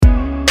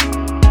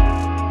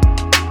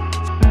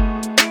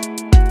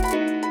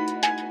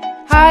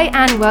Hi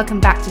and welcome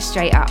back to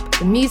Straight Up,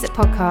 the music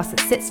podcast that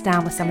sits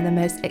down with some of the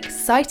most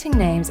exciting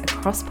names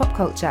across pop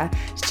culture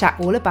to chat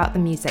all about the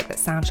music that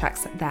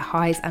soundtracks their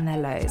highs and their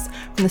lows,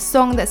 from the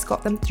song that's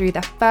got them through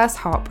their first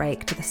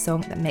heartbreak to the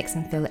song that makes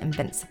them feel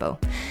invincible.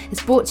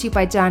 It's brought to you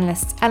by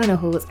journalists Eleanor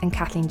Halls and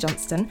Kathleen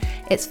Johnston.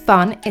 It's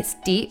fun, it's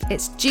deep,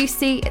 it's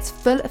juicy, it's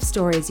full of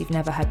stories you've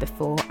never heard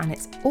before, and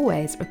it's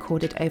always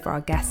recorded over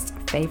our guest's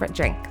favourite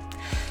drink.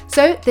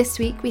 So this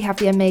week we have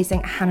the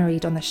amazing Hannah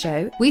Reid on the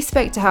show. We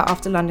spoke to her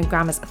after London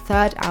Grammar's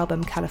third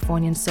album,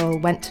 Californian Soil,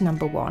 went to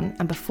number 1,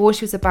 and before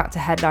she was about to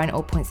headline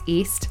All Points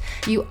East.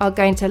 You are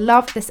going to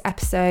love this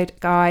episode,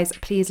 guys.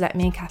 Please let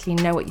me and Kathleen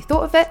know what you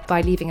thought of it by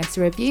leaving us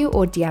a review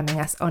or DMing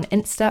us on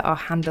Insta. Our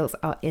handles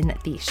are in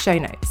the show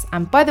notes.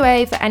 And by the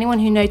way, for anyone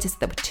who noticed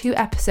there were 2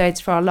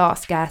 episodes for our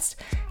last guest,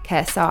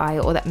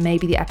 KSI, or that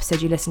maybe the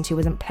episode you listened to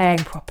wasn't playing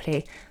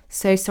properly,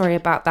 so sorry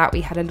about that.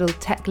 We had a little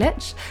tech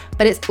glitch,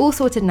 but it's all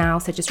sorted now,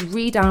 so just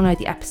re-download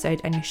the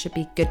episode and you should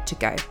be good to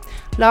go.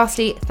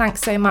 Lastly,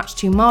 thanks so much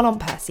to Marlon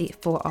Percy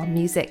for our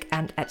music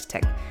and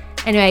editing.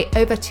 Anyway,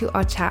 over to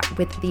our chat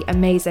with the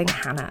amazing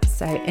Hannah,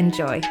 so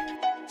enjoy.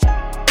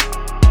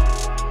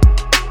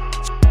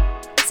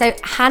 So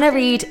Hannah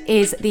Reid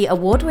is the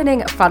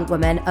award-winning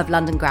frontwoman of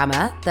London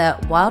Grammar, the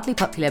wildly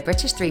popular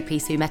British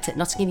three-piece who met at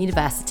Nottingham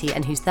University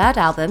and whose third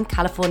album,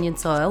 Californian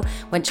Soil,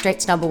 went straight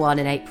to number 1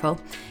 in April.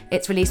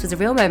 Its release was a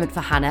real moment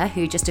for Hannah,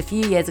 who just a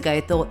few years ago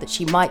thought that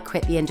she might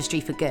quit the industry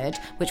for good,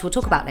 which we'll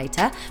talk about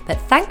later. But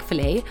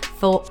thankfully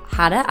for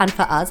Hannah and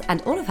for us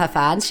and all of her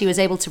fans, she was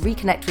able to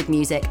reconnect with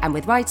music and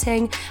with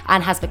writing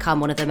and has become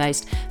one of the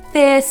most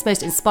fierce,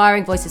 most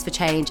inspiring voices for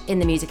change in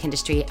the music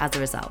industry as a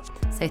result.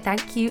 So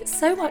thank you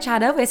so much,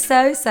 Hannah. We're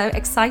so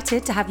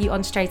excited to have you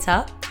on Straight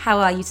Up. How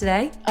are you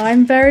today?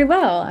 I'm very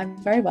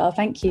well.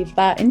 Thank you for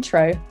that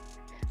intro.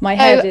 My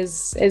head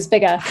is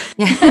bigger.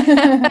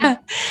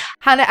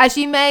 Hannah, as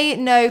you may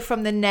know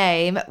from the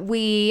name,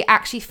 we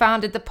actually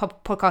founded the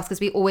podcast because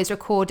we always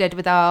recorded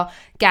with our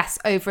guests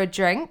over a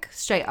drink,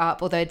 straight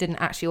up, although it didn't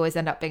actually always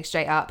end up being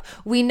straight up.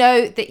 We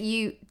know that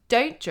you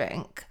don't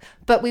drink,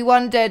 but we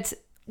wondered,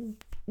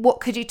 what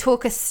could you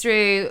talk us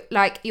through,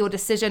 like your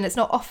decision? It's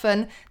not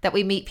often that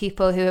we meet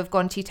people who have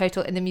gone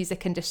teetotal in the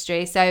music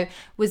industry. So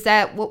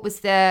what was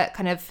the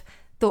kind of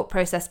thought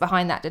process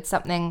behind that? Did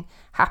something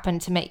happen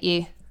to make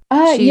you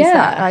choose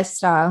that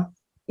lifestyle?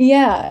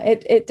 Yeah,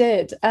 it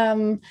did. I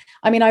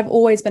mean, I've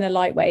always been a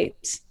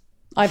lightweight.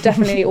 I've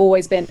definitely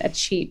always been a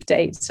cheap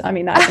date. I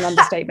mean, that's an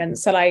understatement.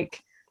 So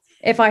like,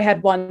 if I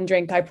had one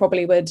drink, I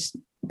probably would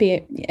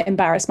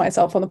embarrass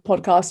myself on the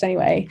podcast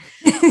anyway.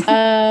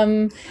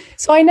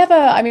 So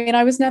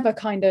I was never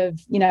kind of,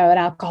 an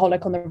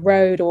alcoholic on the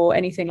road or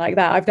anything like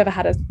that. I've never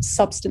had a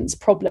substance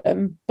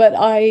problem, but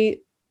I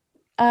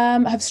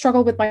have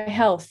struggled with my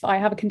health. I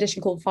have a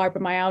condition called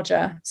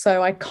fibromyalgia,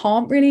 so I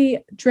can't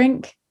really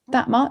drink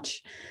that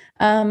much.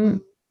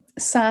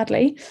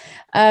 Sadly,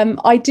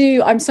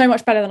 I'm so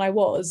much better than I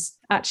was,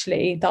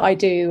 actually, that I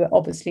do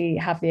obviously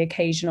have the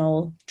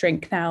occasional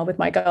drink now with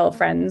my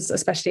girlfriends,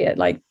 especially at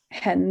like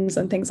hens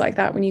and things like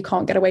that when you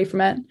can't get away from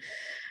it.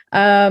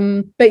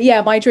 But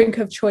yeah, my drink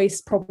of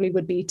choice probably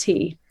would be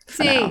tea.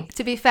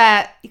 To be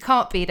fair, you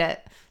can't beat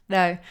it.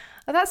 No.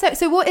 Oh, that's it.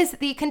 So what is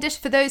the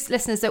condition, for those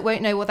listeners that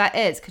won't know what that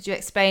is? Could you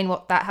explain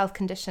what that health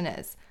condition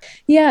is?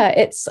 Yeah,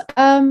 it's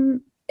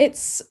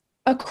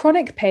a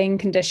chronic pain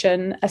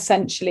condition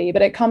essentially,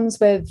 but it comes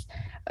with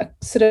a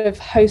sort of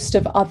host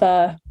of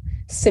other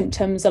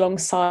symptoms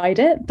alongside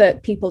it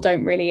that people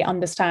don't really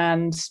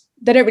understand.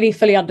 They don't really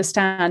fully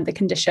understand the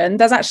condition.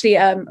 There's actually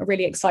a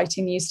really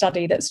exciting new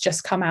study that's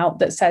just come out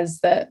that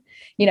says that,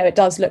 it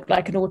does look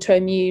like an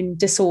autoimmune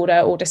disorder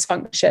or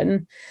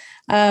dysfunction.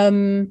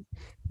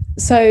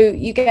 So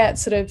you get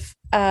sort of,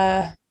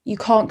 you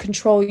can't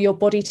control your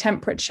body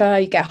temperature,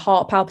 you get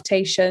heart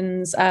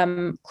palpitations,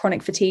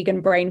 chronic fatigue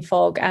and brain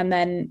fog, and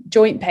then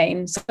joint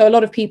pain. So a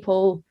lot of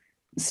people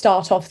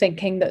start off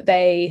thinking that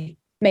they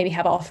maybe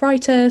have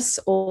arthritis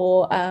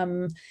or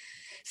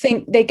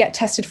think they get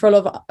tested for a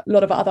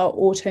lot of other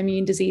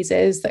autoimmune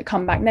diseases that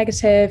come back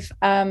negative.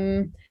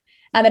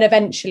 And then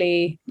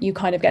eventually you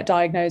kind of get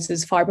diagnosed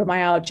as having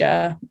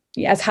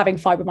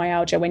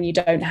fibromyalgia when you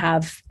don't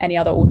have any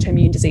other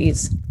autoimmune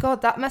disease.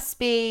 God, that must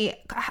be,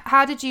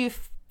 how did you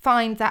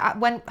find that?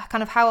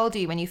 How old are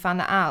you when you found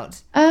that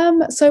out?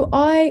 So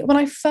when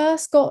I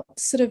first got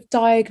sort of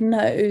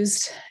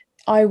diagnosed,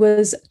 I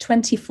was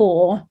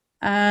 24,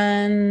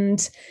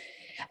 and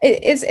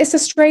it's a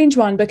strange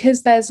one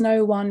because there's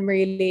no one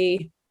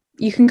really.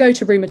 You can go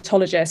to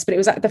rheumatologists, but it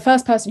was the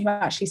first person who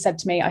actually said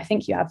to me, I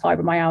think you have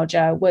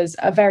fibromyalgia, was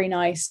a very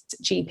nice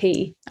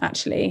GP,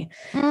 actually.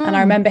 And I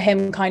remember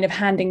him kind of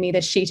handing me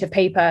this sheet of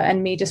paper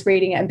and me just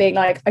reading it and being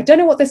like, I don't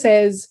know what this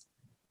is.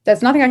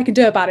 There's nothing I can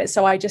do about it.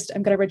 So I'm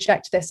going to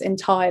reject this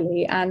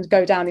entirely and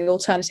go down the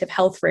alternative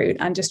health route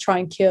and just try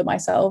and cure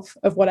myself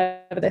of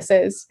whatever this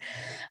is.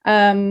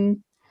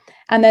 And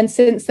then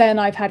since then,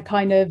 I've had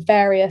kind of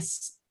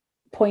various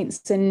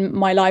points in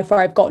my life where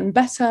I've gotten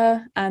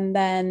better, and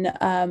then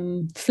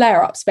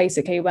flare-ups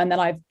basically, when then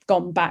I've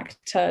gone back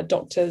to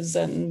doctors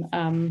and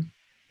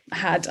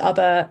had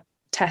other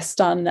tests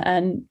done,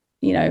 and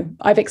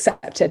I've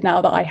accepted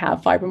now that I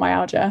have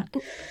fibromyalgia.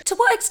 To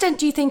what extent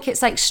do you think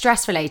it's like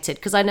stress related?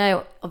 Because I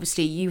know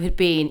obviously you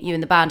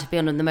and the band have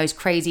been on the most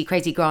crazy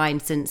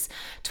grind since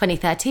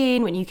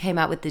 2013 when you came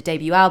out with the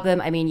debut album.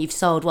 I mean, you've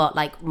sold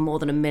like more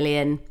than 1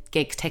 million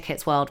gig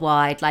tickets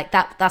worldwide. Like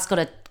that's got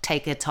to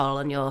take a toll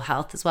on your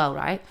health as well,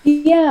 right?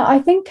 Yeah, I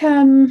think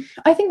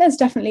there's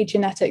definitely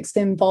genetics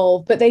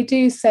involved, but they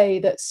do say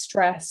that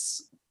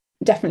stress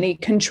definitely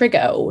can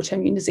trigger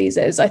autoimmune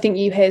diseases. I think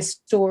you hear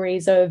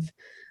stories of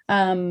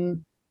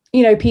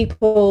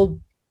people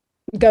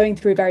going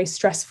through very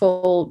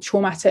stressful,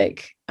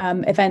 traumatic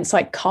events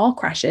like car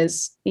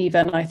crashes,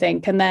 even, I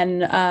think, and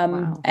then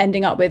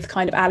ending up with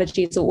kind of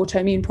allergies or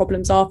autoimmune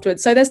problems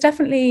afterwards. So there's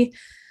definitely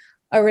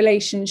a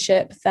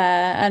relationship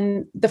there.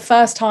 And the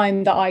first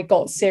time that I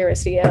got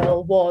seriously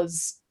ill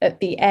was at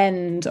the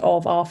end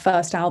of our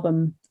first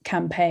album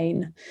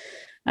campaign.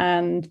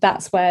 And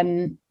that's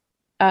when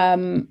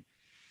I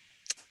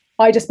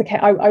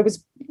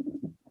was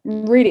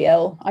really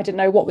ill. I didn't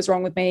know what was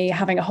wrong with me,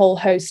 having a whole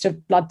host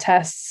of blood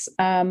tests.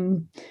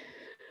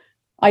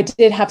 I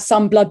did have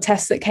some blood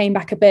tests that came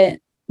back a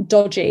bit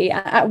dodgy.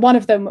 One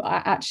of them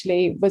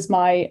actually was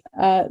my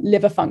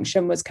liver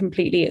function was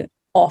completely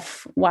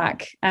off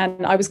whack,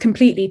 and I was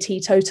completely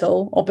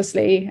teetotal,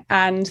 obviously,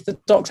 and the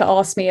doctor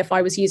asked me if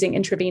I was using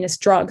intravenous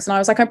drugs, and I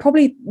was like, I'm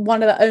probably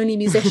one of the only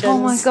musicians oh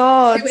my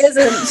God who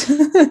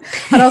isn't.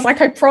 And I was like,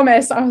 I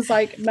promise. I was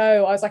like,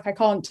 no, I was like, I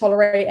can't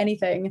tolerate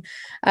anything.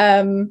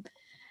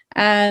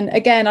 And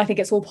again, I think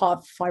it's all part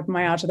of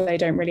fibromyalgia. They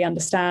don't really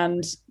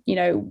understand,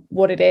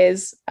 what it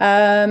is.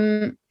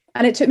 And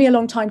it took me a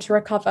long time to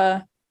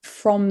recover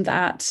from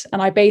that.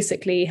 And I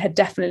basically had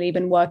definitely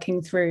been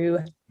working through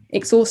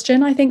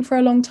exhaustion, I think, for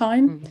a long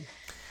time.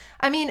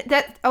 I mean,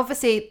 that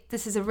obviously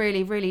this is a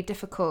really, really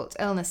difficult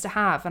illness to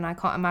have, and I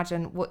can't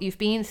imagine what you've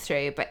been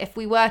through. But if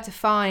we were to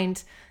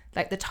find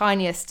like the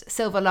tiniest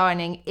silver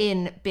lining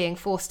in being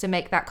forced to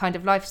make that kind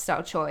of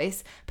lifestyle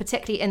choice,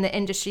 particularly in the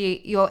industry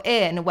you're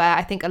in, where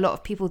I think a lot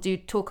of people do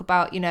talk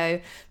about,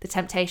 the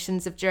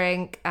temptations of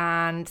drink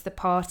and the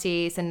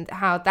parties and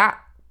how that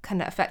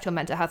can affect your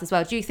mental health as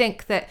well. Do you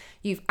think that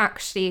you've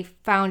actually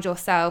found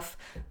yourself,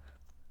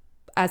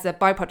 as a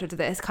byproduct of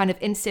this, kind of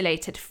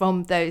insulated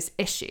from those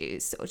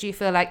issues? Or do you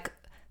feel like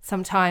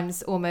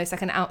sometimes almost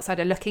like an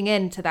outsider looking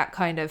into that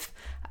kind of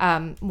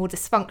more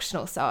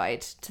dysfunctional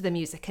side to the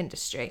music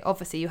industry?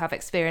 Obviously you have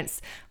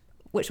experience,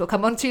 which we'll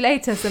come on to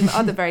later, some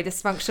other very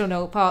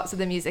dysfunctional parts of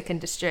the music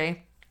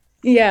industry.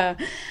 Yeah,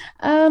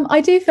 I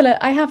do feel it.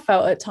 I have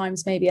felt at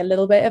times maybe a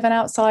little bit of an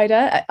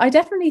outsider. I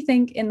definitely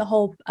think in the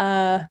whole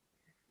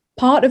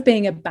part of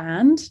being a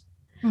band,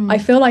 I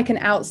feel like an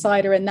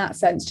outsider in that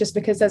sense, just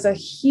because there's a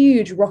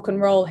huge rock and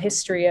roll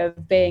history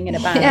of being in a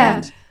band.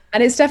 Yeah.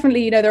 And it's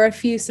definitely, there are a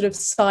few sort of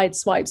side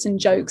swipes and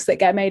jokes that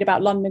get made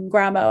about London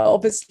Grammar,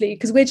 obviously,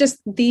 because we're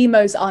just the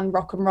most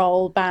un-rock and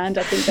roll band,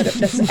 I think, that have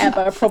just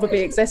ever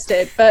probably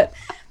existed. But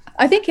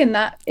I think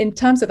in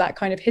terms of that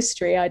kind of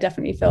history, I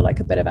definitely feel like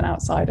a bit of an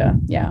outsider.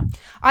 Yeah.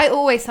 I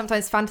always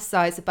sometimes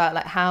fantasize about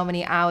like how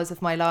many hours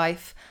of my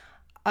life,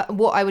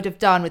 what I would have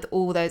done with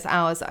all those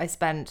hours that I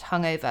spent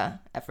hungover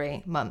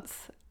every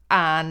month.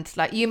 And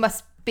like you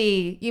must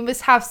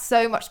have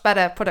so much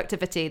better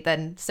productivity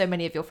than so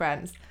many of your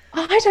friends.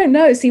 I don't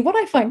know. See, what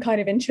I find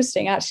kind of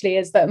interesting actually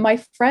is that my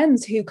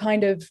friends who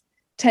kind of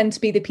tend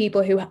to be the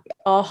people who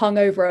are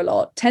hungover a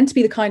lot tend to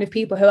be the kind of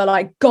people who are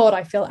like, God,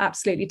 I feel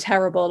absolutely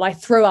terrible. I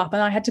threw up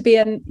and I had to be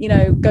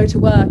go to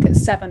work at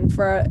 7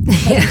 for a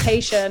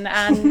presentation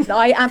and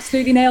I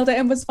absolutely nailed it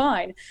and was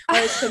fine.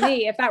 Whereas for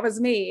me, if that was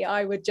me,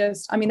 I would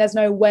there's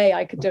no way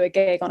I could do a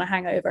gig on a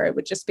hangover. It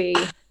would just be,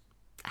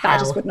 that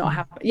just would not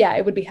happen. Yeah,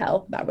 it would be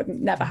hell. That would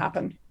never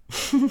happen.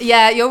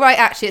 Yeah, you're right,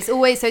 actually. It's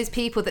always those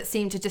people that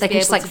seem to just be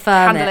able to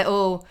handle it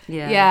all.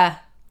 Yeah.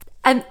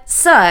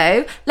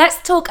 So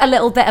let's talk a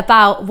little bit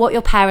about what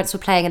your parents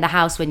were playing in the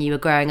house when you were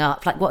growing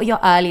up. Like, what are your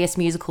earliest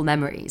musical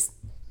memories?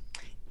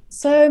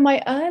 So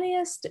my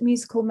earliest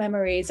musical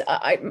memories,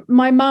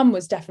 my mum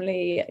was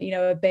definitely,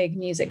 a big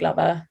music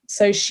lover.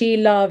 So she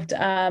loved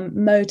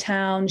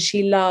Motown.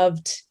 She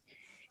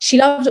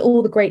loved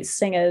all the great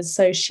singers.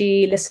 So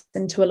she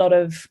listened to a lot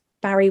of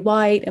Barry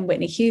White and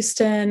Whitney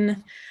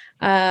Houston.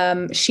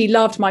 She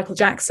loved Michael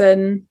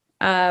Jackson,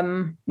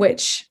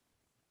 which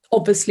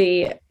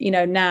obviously,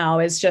 now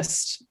is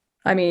just,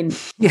 you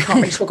can't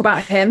really talk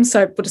about him.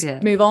 So we'll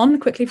just move on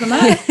quickly from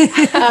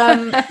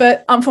that.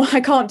 But I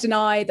can't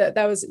deny that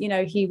there was,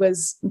 he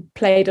was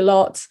played a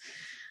lot.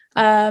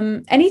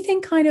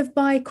 Anything kind of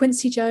by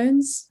Quincy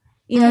Jones,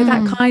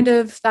 that kind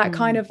of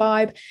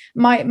vibe.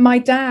 My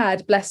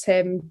dad, bless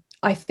him,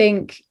 I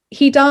think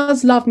he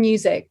does love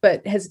music,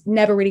 but has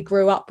never really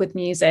grew up with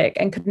music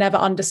and could never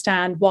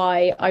understand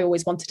why I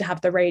always wanted to have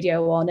the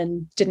radio on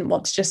and didn't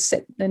want to just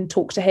sit and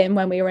talk to him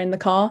when we were in the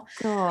car.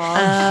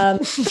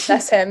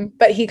 Bless him.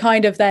 But he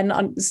kind of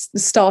then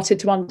started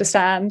to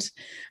understand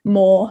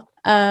more.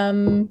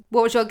 What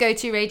was your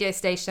go-to radio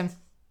station?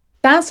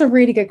 That's a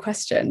really good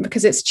question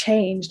because it's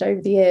changed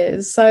over the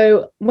years.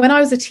 So when I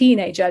was a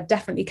teenager,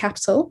 definitely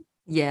Capital.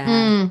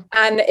 Yeah.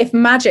 And if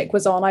Magic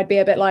was on, I'd be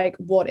a bit like,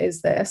 what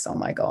is this? Oh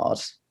my God.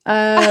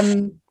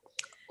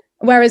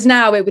 Whereas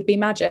now it would be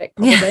Magic,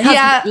 probably.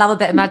 Yeah. Love a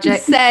bit of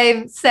Magic.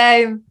 Same.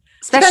 Especially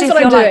Depends if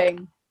what you're I'm like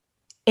doing.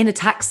 in a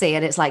taxi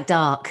and it's like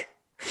dark.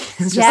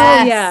 It's just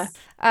Yes.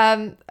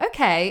 yeah.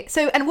 Okay.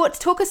 So, and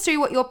talk us through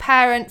what your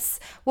parents,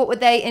 what were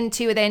they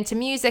into? Were they into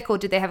music, or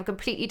did they have a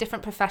completely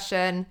different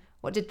profession?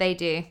 What did they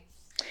do?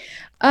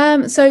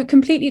 So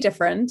completely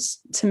different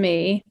to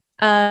me.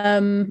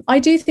 I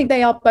do think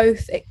they are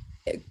both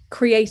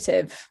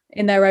creative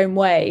in their own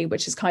way,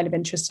 which is kind of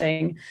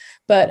interesting,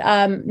 but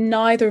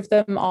neither of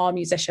them are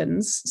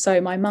musicians.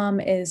 So my mum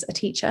is a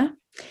teacher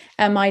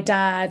and my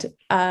dad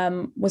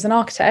was an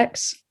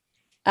architect.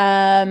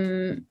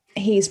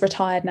 He's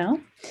retired now.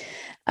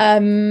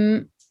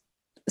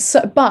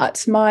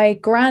 But my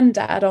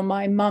granddad on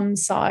my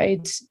mum's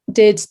side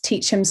did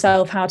teach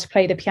himself how to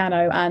play the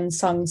piano and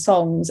sung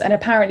songs. And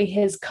apparently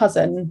his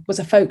cousin was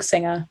a folk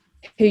singer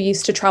who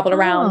used to travel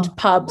around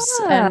pubs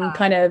and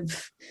kind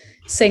of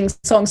sing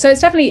songs. So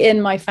it's definitely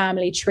in my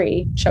family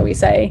tree, shall we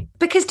say.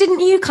 Because didn't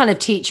you kind of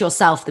teach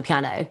yourself the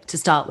piano to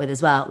start with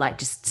as well? Like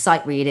just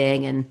sight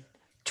reading and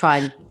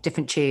trying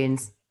different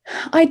tunes?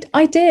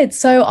 I did.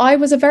 So I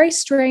was a very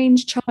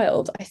strange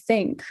child, I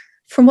think,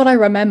 from what I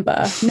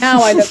remember.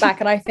 Now I look back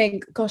and I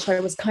think, gosh, I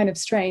was kind of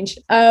strange.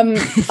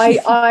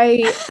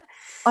 I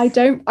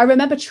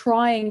remember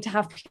trying to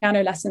have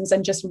piano lessons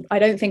and I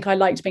don't think I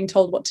liked being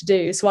told what to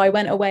do. So I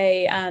went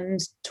away and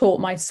taught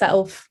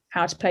myself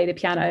how to play the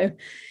piano.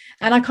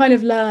 And I kind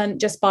of learned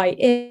just by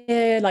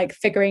ear, like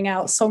figuring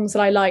out songs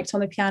that I liked on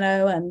the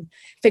piano and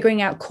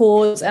figuring out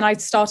chords. And I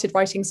started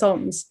writing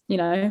songs,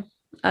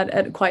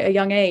 at quite a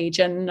young age.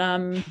 And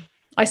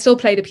I still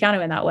play the piano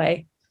in that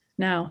way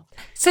now.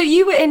 So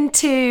you were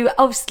into,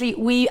 obviously,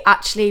 we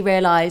actually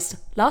realised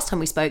last time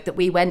we spoke that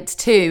we went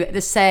to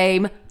the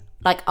same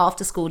like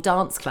after school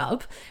dance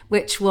club,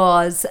 which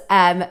was,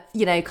 kind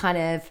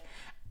of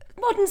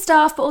modern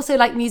stuff, but also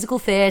like musical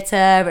theatre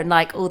and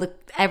like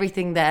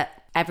everything that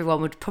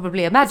everyone would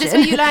probably imagine. Is this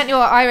where you learnt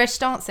your Irish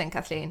dancing,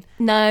 Kathleen?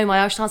 No, my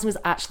Irish dancing was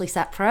actually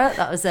separate.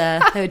 That was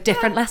there were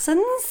different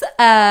lessons.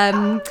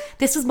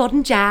 This was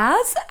modern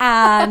jazz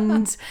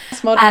and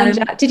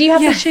jazz. Did you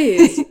have the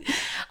shoes?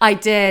 I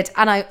did,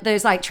 and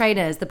those like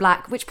trainers, the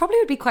black, which probably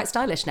would be quite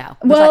stylish now.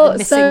 Well,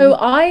 so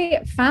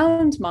I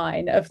found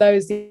mine of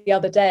those the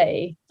other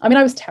day. I mean,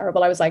 I was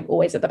terrible. I was like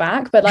always at the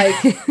back, but like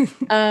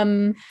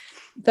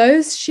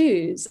those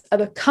shoes are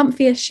the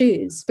comfiest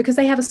shoes because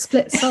they have a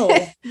split sole.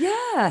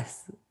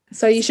 Yes.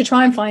 So you should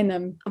try and find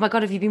them. Oh my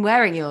God, have you been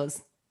wearing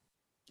yours?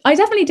 I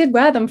definitely did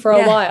wear them for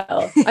a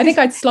while. I think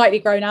I'd slightly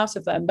grown out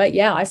of them, but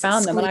yeah, I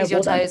found them and I wore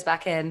your them. toes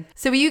back in.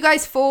 So were you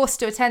guys forced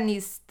to attend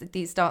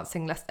these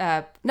dancing No,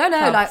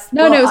 clubs?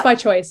 No, it was by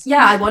choice.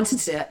 Yeah, I wanted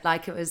to.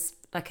 Like it was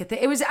like a thing.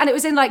 It was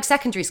in like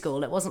secondary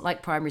school. It wasn't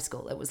like primary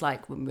school. It was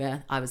like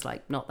when I was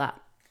like not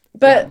that.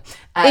 But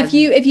if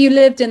you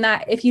lived in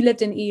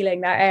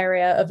Ealing, that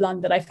area of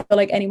London, I feel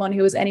like anyone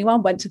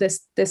went to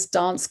this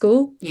dance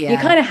school. Yeah. You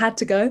kind of had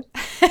to go.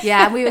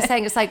 Yeah, and we were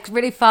saying it's like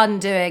really fun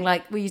doing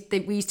like we used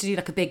to do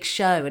like a big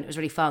show, and it was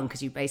really fun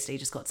because you basically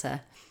just got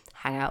to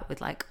hang out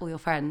with like all your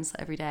friends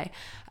every day.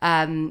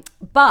 But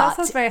that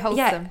sounds very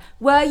wholesome.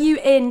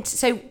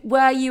 Yeah,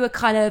 were you a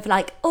kind of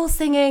like all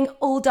singing,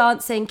 all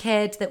dancing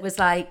kid that was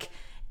like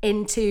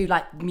into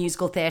like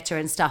musical theatre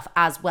and stuff,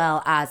 as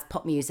well as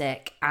pop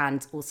music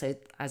and also,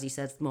 as you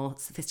said, more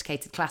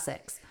sophisticated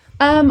classics?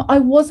 I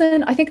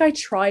wasn't. I think I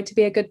tried to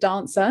be a good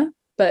dancer,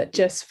 but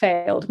just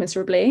failed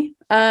miserably.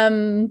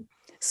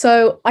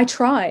 So I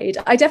tried.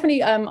 I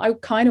definitely, I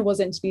kind of was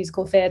into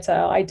musical theatre.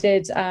 I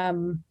did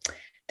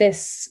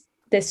this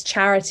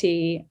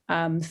charity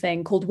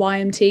thing called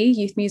YMT,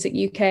 Youth Music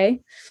UK,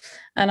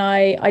 and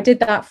I did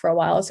that for a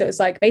while. So it was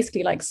like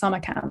basically like summer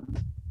camp.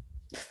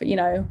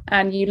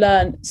 And you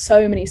learn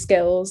so many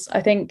skills. I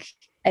think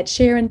Ed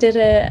Sheeran did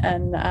it,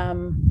 and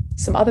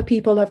some other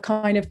people have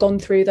kind of gone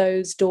through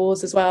those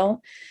doors as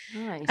well.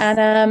 Nice.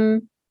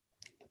 And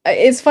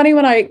it's funny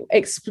when I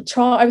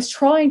was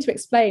trying to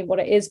explain what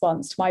it is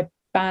once to my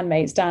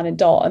bandmates Dan and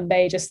Dot, and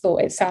they just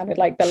thought it sounded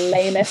like the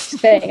lamest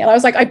thing. And I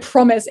was like, I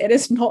promise it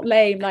is not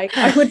lame. Like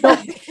we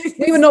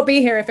would not be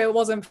here if it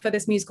wasn't for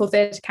this musical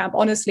theatre camp.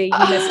 Honestly,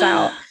 you missed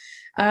out.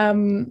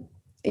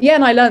 Yeah,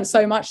 and I learned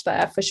so much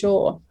there for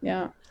sure.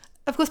 Yeah.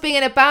 Of course, being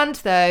in a band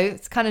though,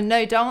 it's kind of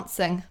no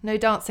dancing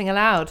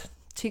allowed.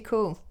 Too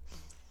cool.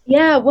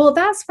 Yeah, well,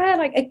 that's where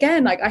like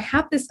again, like I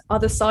have this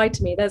other side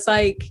to me. There's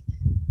like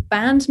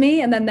band me,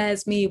 and then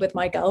there's me with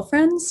my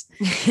girlfriends.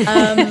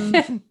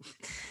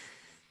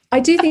 I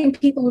do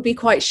think people would be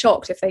quite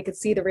shocked if they could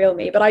see the real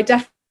me, but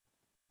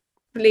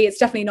it's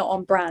definitely not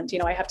on brand.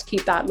 I have to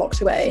keep that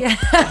locked away. Yeah.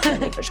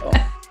 Definitely, for sure.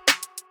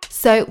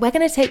 So we're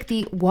going to take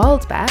the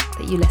wild bet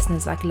that you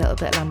listeners like a little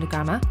bit of London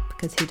Grammar,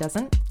 because who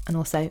doesn't? And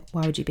also,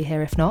 why would you be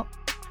here if not?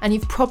 And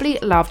you've probably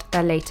loved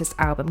their latest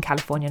album,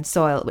 Californian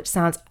Soil, which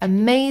sounds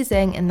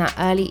amazing in that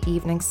early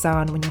evening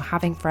sun when you're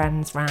having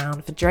friends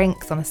round for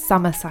drinks on a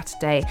summer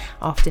Saturday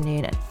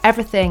afternoon and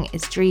everything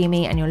is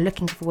dreamy and you're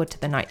looking forward to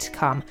the night to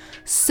come.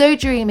 So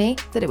dreamy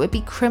that it would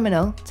be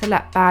criminal to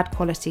let bad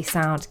quality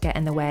sound get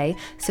in the way.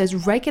 So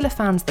as regular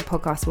fans of the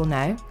podcast will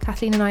know,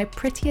 Kathleen and I are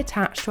pretty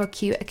attached to our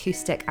cute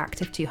acoustic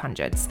Active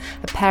 200s,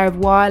 a pair of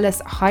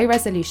wireless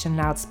high-resolution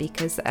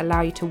loudspeakers that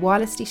allow you to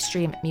wirelessly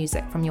stream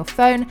music from your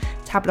phone,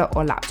 tablet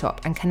or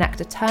laptop and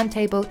connect a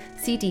turntable,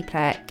 CD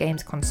player,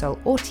 games console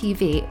or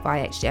TV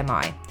via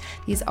HDMI.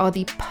 These are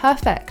the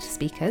perfect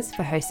speakers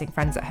for hosting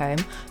friends at home.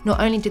 Not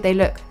only do they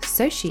look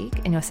so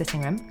chic in your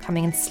sitting room,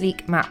 coming in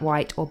sleek matte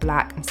white or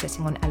black and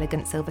sitting on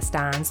elegant silver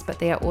stands, but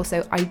they are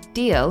also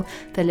ideal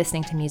for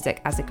listening to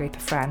music as a group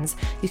of friends.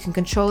 You can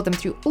control them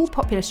through all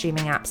popular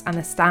streaming apps and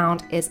the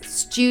sound is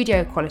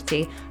studio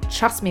quality.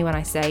 Trust me when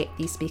I say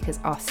these speakers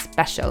are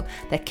special.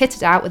 They're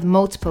kitted out with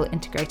multiple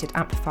integrated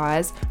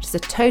amplifiers, which is a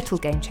total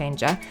game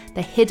changer.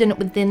 They're hidden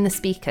within the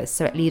speakers,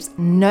 so it leaves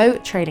no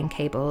trailing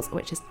cables,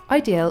 which is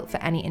ideal for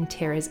any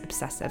interiors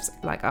obsessives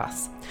like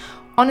us.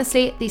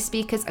 Honestly, these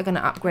speakers are going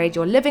to upgrade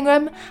your living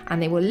room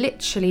and they will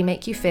literally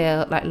make you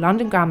feel like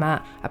London Grammar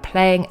are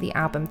playing the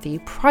album for you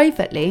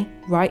privately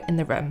right in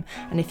the room.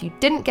 And if you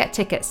didn't get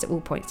tickets to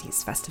All Points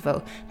East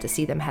Festival to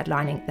see them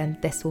headlining, then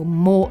this will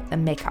more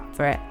than make up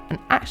for it. And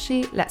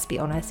actually, let's be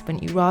honest,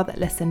 wouldn't you rather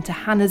listen to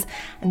Hannah's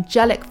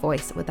angelic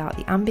voice without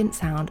the ambient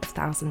sound of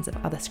thousands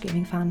of other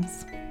screaming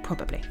fans?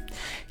 Probably.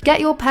 Get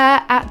your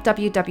pair at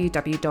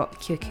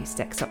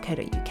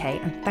www.qacoustics.co.uk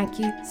and thank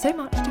you so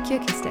much to Q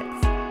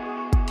Acoustics.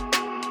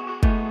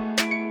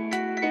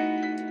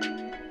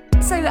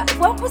 So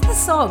what was the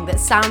song that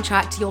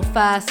soundtracked your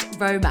first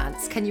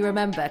romance? Can you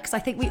remember? Because I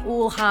think we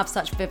all have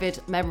such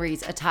vivid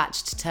memories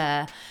attached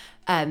to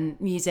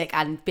music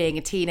and being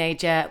a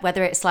teenager,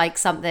 whether it's like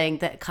something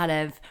that kind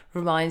of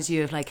reminds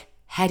you of like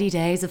heady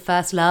days of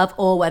first love,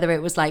 or whether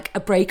it was like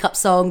a breakup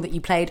song that you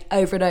played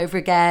over and over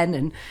again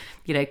and,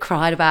 you know,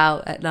 cried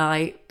about at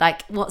night.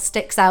 Like, what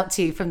sticks out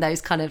to you from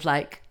those kind of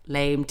like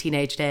lame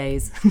teenage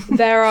days?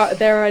 There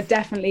are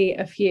definitely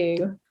a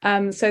few.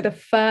 So the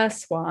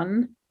first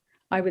one,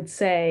 I would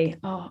say,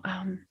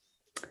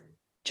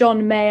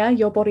 John Mayer,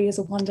 Your Body is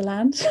a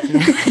Wonderland.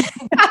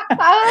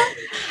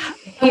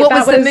 What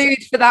was the mood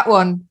for that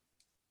one?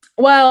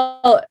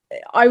 Well,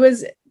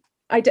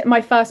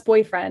 my first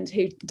boyfriend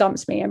who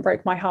dumped me and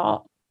broke my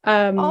heart.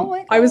 I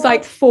was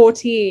like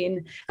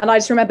 14 and I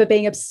just remember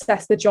being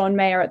obsessed with John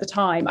Mayer at the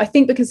time. I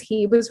think because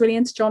he was really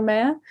into John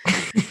Mayer.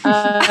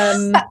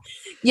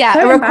 Yeah,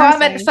 so a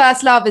requirement for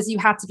first love is you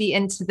had to be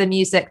into the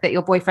music that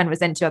your boyfriend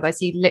was into, otherwise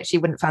he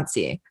literally wouldn't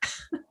fancy you.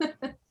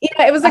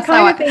 Yeah, it was the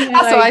kind of thing.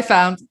 That's what I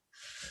found.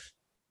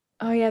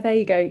 Oh yeah, there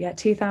you go. Yeah,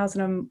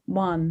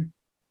 2001.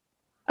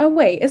 Oh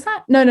wait, is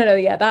that? No.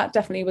 Yeah, that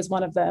definitely was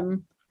one of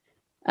them.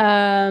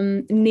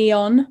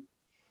 Neon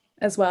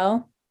as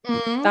well.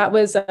 Mm. That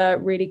was a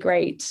really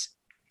great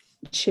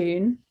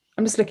tune.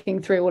 I'm just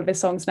looking through all of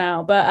his songs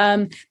now, but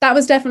that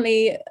was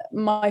definitely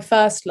my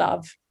first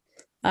love.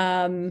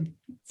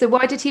 So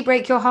why did he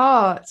break your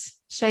heart?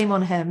 Shame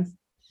on him.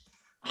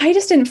 I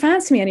just didn't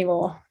fancy me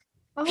anymore.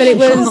 But it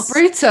was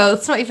brutal.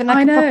 It's not even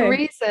like a proper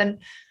reason.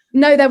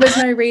 No, there was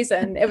no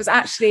reason. It was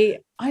actually,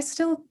 I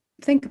still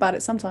think about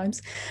it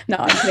sometimes. No,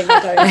 I'm kidding.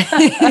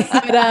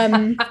 I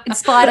don't. But,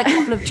 inspired a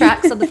couple of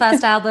tracks on the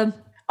first album.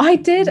 I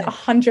did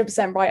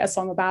 100% write a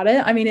song about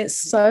it. I mean, it's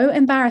so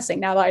embarrassing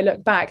now that I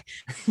look back.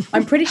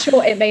 I'm pretty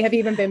sure it may have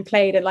even been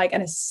played in like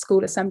in a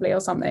school assembly or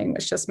something,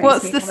 which just makes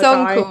What's the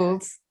song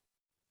called?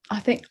 I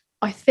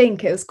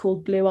think it was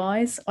called Blue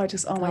Eyes. I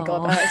just, oh my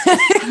God, that is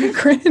just so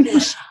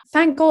cringe.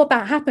 Thank God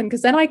that happened,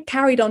 because then I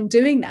carried on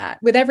doing that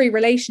with every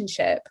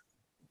relationship.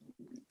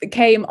 It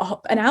came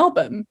an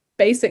album,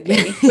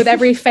 basically, with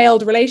every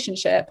failed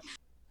relationship.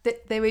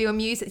 They were your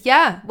music.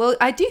 Yeah. Well,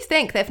 I do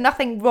think that if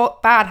nothing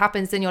bad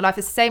happens in your life,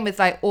 it's the same with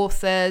like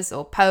authors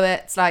or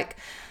poets. Like,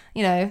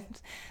 you know,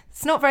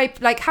 it's not very,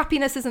 like,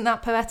 happiness isn't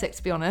that poetic,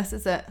 to be honest,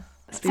 is it?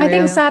 I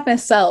think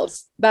sadness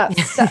sells.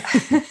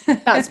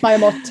 That's my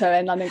motto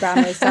in London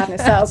Grammar, is sadness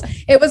sells.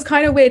 It was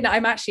kind of weird.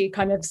 I'm actually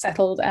kind of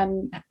settled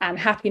and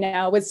happy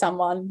now with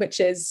someone,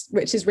 which is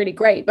really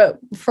great. But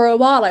for a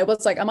while I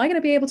was like, am I going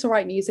to be able to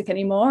write music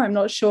anymore? I'm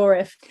not sure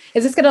is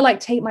this going to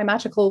like take my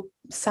magical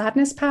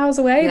sadness powers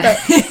away?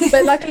 Yeah.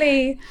 But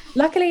luckily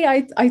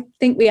I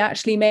think we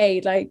actually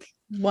made like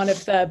one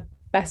of the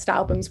best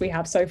albums we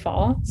have so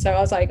far. So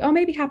I was like, oh,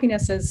 maybe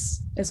happiness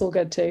is all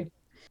good too.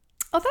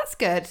 Oh, that's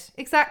good.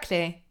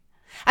 Exactly.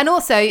 And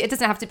also, it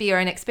doesn't have to be your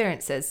own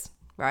experiences,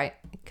 right?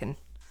 It can.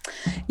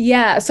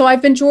 Yeah. So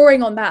I've been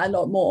drawing on that a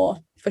lot more,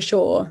 for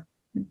sure.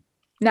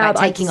 Now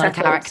like taking on a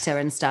character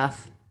and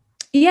stuff.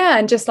 Yeah.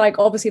 And just like,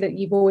 obviously that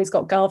you've always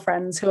got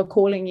girlfriends who are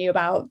calling you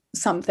about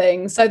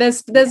something. So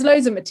there's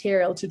loads of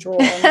material to draw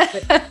on,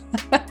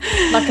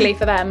 luckily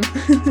for them.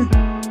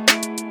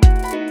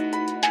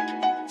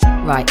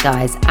 Right,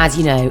 guys, as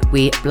you know,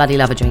 we bloody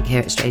love a drink here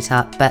at Straight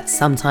Up, but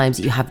sometimes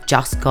you have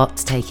just got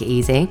to take it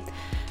easy.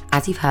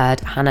 As you've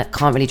heard, Hannah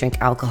can't really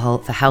drink alcohol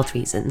for health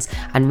reasons.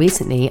 And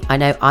recently, I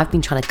know I've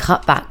been trying to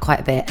cut back quite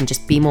a bit and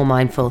just be more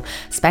mindful,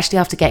 especially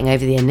after getting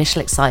over the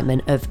initial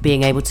excitement of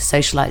being able to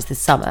socialise this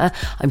summer.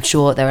 I'm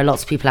sure there are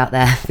lots of people out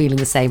there feeling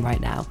the same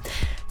right now.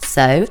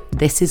 So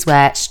this is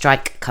where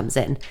Strike comes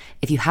in.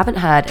 If you haven't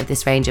heard of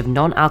this range of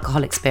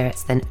non-alcoholic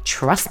spirits, then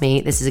trust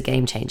me, this is a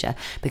game changer,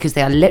 because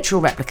they are literal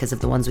replicas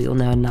of the ones we all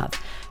know and love.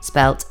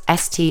 Spelt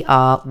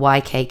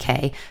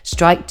STRYKK,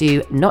 Strike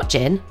do not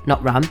gin,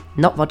 not rum,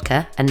 not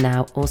vodka, and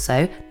now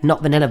also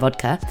not vanilla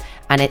vodka.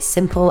 And it's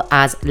simple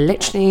as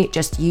literally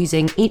just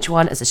using each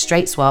one as a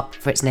straight swap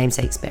for its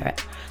namesake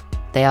spirit.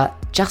 They are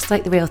just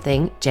like the real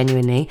thing,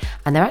 genuinely,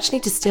 and they're actually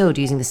distilled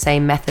using the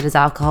same method as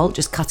alcohol,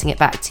 just cutting it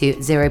back to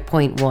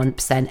 0.1%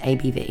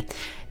 ABV.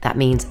 That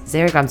means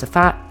 0 grams of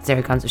fat,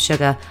 0 grams of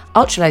sugar,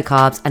 ultra low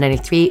carbs, and only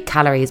 3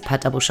 calories per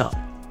double shot.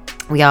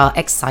 We are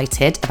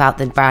excited about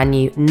the brand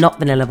new Not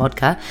Vanilla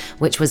Vodka,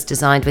 which was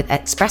designed with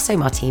espresso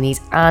martinis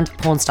and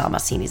pornstar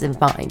martinis in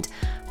mind.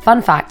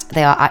 Fun fact,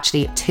 they are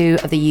actually 2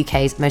 of the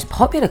UK's most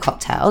popular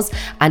cocktails,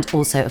 and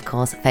also, of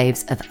course,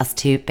 faves of us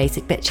two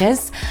basic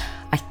bitches.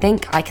 I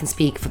think I can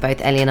speak for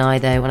both Ellie and I,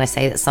 though, when I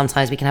say that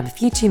sometimes we can have a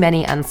few too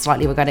many and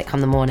slightly regret it come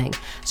the morning.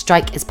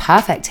 Strike is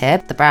perfect here.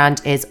 The brand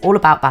is all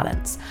about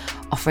balance,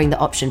 offering the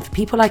option for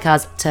people like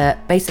us to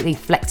basically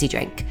flexi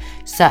drink.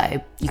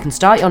 So you can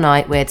start your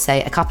night with,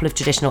 say, a couple of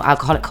traditional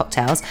alcoholic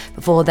cocktails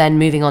before then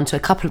moving on to a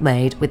couple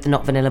made with the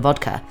Not Vanilla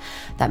Vodka.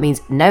 That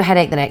means no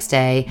headache the next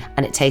day,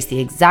 and it tastes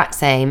the exact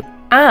same.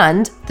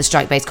 And the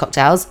Strike-based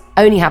cocktails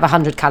only have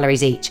 100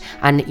 calories each.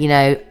 And, you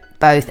know,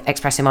 both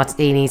espresso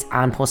martinis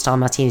and pornstar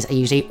martinis are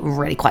usually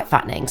really quite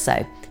fattening.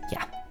 So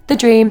yeah, the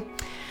dream.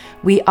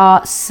 We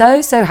are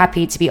so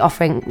happy to be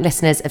offering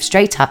listeners of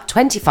Straight Up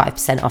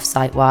 25% off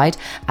site-wide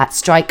at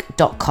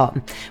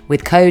strike.com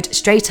with code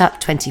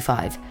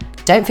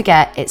StraightUp25. Don't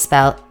forget, it's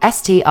spelled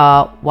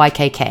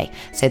STRYKK.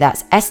 So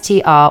that's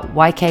STRYKK.com.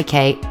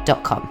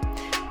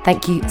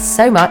 Thank you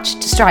so much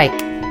to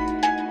Strike.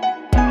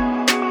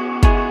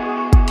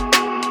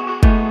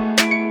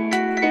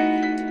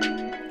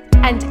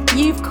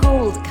 You've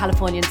called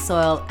Californian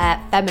Soil a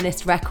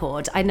feminist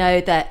record. I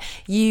know that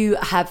you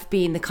have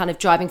been the kind of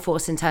driving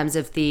force in terms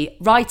of the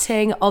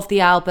writing of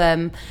the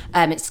album.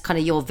 It's kind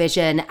of your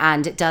vision,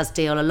 and it does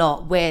deal a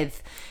lot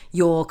with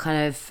your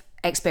kind of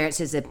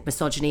experiences of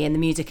misogyny in the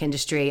music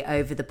industry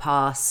over the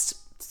past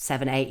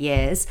 7-8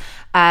 years.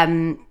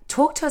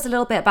 Talk to us a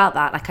little bit about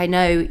that. Like, I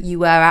know you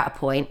were at a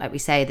point, like we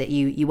say, that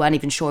you weren't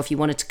even sure if you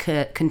wanted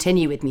to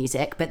continue with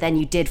music, but then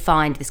you did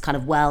find this kind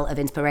of well of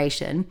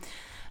inspiration.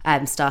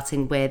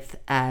 Starting with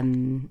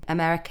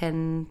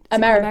American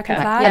Flag?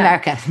 Yeah.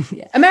 America.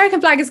 Yeah.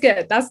 American Flag is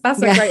good. That's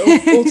a great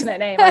alternate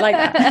name. I like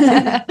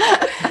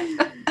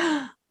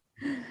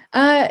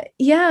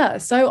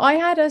that. So I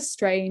had a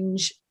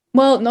strange,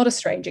 well, not a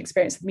strange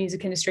experience with the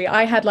music industry.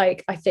 I had,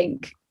 like, I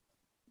think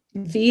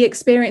the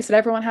experience that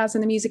everyone has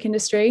in the music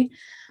industry,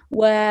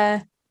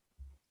 where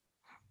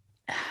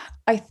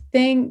I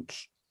think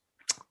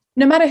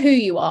no matter who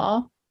you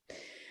are,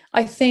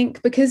 I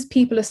think because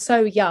people are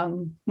so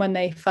young when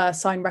they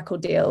first sign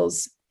record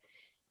deals,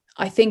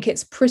 I think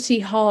it's pretty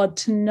hard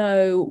to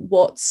know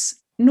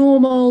what's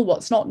normal,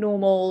 what's not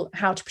normal,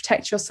 how to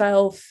protect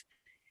yourself,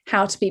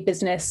 how to be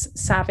business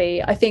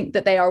savvy. I think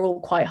that they are all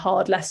quite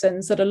hard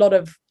lessons that a lot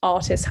of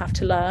artists have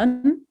to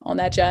learn on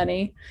their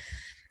journey.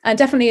 And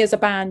definitely as a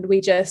band,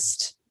 we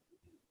just,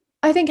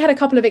 I think, had a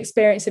couple of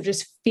experiences of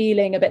just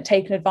feeling a bit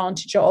taken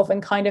advantage of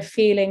and kind of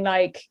feeling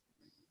like,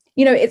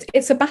 you know,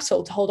 it's a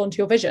battle to hold on to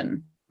your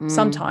vision.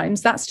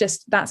 Sometimes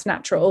that's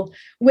natural.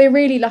 We're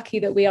really lucky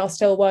that we are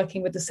still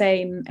working with the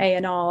same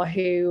A&R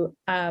who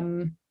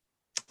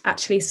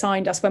actually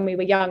signed us when we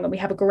were young, and we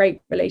have a great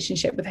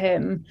relationship with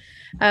him.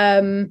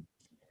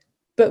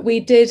 But we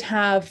did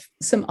have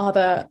some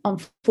other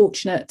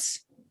unfortunate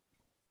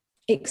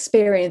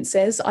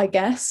experiences, I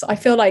guess. I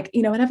feel like,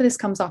 you know, whenever this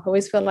comes up, I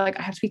always feel like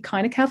I have to be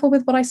kind of careful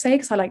with what I say,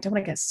 because I don't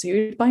want to get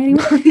sued by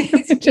anyone.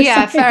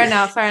 Yeah, fair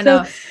enough.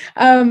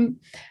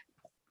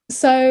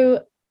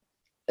 So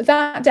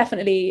that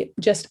definitely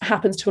just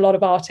happens to a lot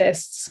of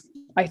artists,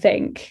 I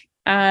think,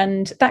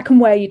 and that can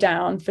wear you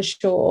down for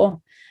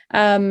sure.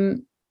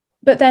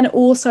 But then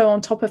also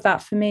on top of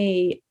that, for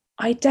me,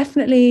 I think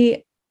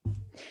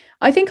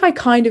I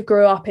kind of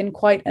grew up in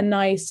quite a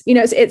nice, you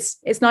know,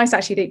 it's nice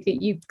actually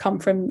that you've come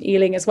from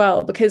Ealing as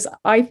well, because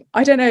I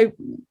don't know,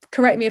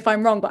 correct me if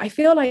I'm wrong, but I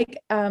feel like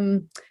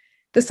the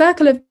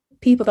circle of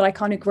people that I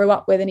kind of grew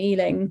up with in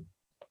Ealing,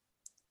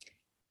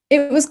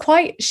 it was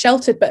quite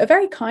sheltered, but a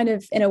very kind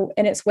of,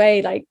 in its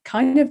way, like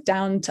kind of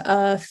down to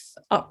earth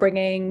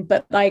upbringing.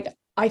 But like,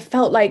 I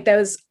felt like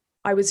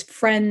I was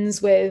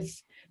friends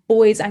with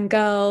boys and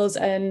girls,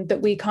 and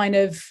that we kind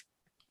of,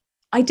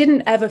 I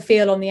didn't ever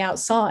feel on the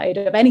outside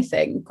of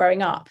anything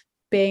growing up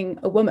being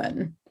a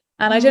woman.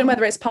 And I don't know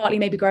whether it's partly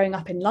maybe growing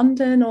up in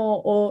London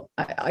or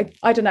I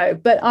don't know,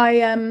 but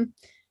I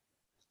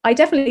I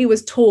definitely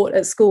was taught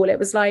at school. It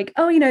was like,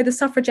 oh, you know, the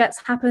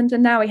suffragettes happened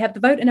and now we have the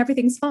vote and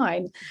everything's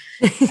fine.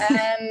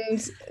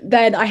 And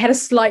then I had a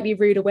slightly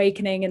rude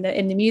awakening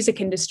in the music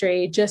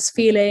industry, just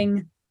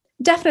feeling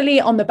definitely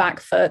on the back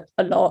foot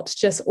a lot,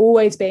 just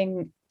always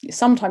being,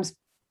 sometimes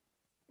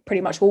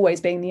pretty much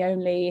always being the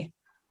only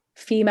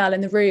female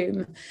in the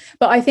room.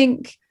 But I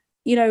think,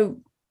 you know,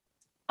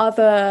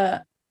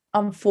 other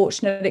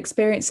unfortunate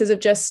experiences of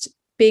just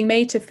being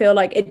made to feel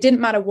like it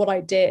didn't matter what I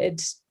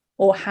did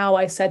or how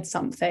I said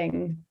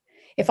something.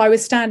 If I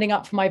was standing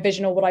up for my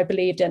vision or what I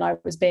believed in, I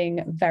was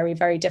being very,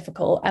 very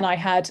difficult. And I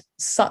had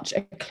such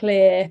a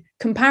clear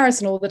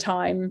comparison all the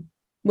time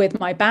with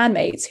my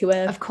bandmates who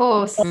are, of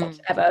course, not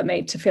ever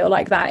made to feel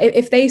like that.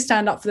 If they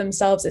stand up for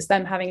themselves, it's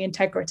them having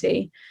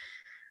integrity.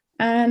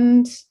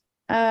 And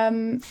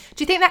do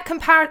you think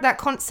that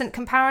constant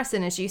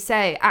comparison, as you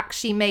say,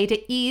 actually made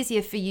it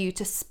easier for you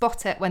to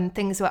spot it when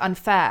things were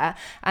unfair,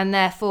 and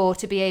therefore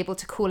to be able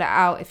to call it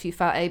out if you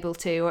felt able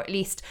to, or at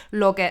least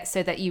log it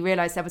so that you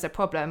realised there was a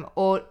problem?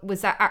 Or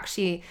was that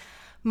actually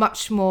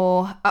much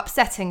more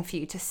upsetting for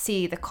you to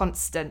see the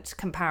constant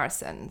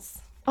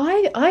comparisons?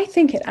 I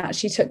think it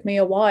actually took me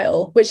a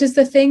while, which is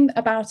the thing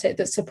about it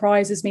that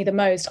surprises me the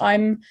most.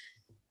 I'm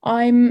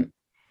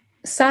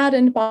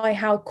saddened by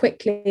how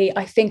quickly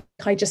I think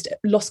I just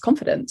lost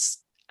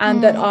confidence,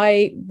 and that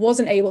I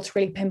wasn't able to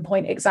really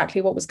pinpoint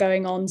exactly what was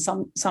going on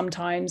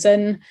sometimes.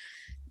 And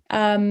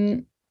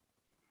I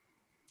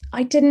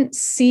didn't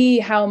see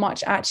how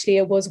much actually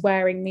it was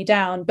wearing me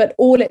down. But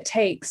all it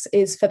takes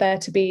is for there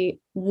to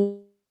be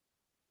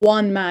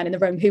one man in the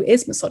room who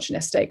is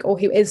misogynistic or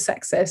who is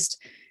sexist,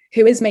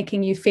 who is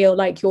making you feel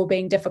like you're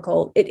being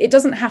difficult. It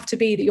doesn't have to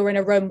be that you're in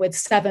a room with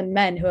 7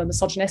 men who are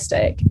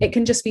misogynistic. It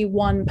can just be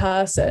one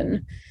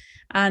person,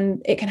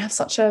 and it can have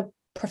such a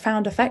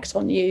profound effect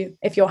on you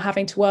if you're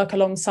having to work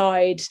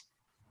alongside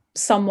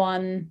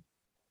someone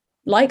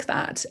like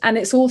that. And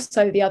it's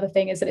also, the other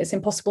thing is that it's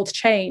impossible to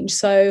change.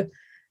 So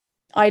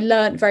I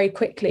learned very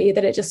quickly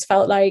that it just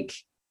felt like,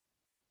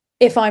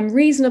 if I'm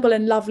reasonable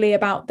and lovely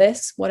about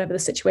this, whatever the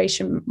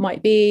situation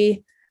might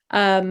be,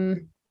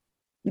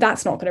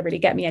 that's not going to really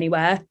get me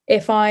anywhere.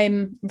 If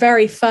I'm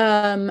very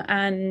firm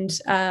and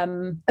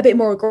a bit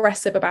more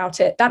aggressive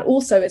about it, that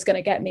also is going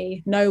to get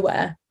me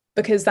nowhere,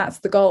 because that's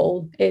the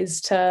goal,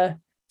 is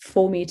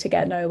for me to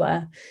get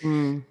nowhere.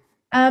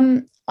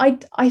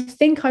 I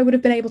think I would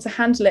have been able to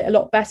handle it a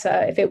lot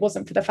better if it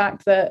wasn't for the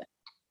fact that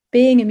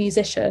being a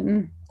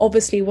musician,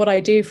 obviously what I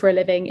do for a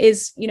living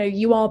is, you know,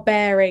 you are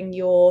bearing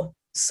your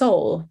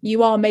soul.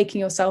 You are making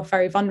yourself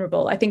very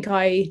vulnerable. I think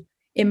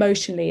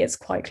emotionally, it's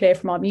quite clear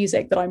from our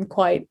music that I'm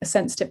quite a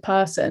sensitive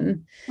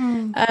person.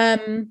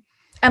 And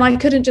I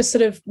couldn't just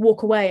sort of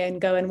walk away and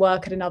go and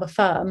work at another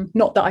firm.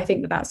 Not that I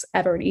think that that's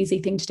ever an easy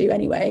thing to do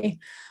anyway.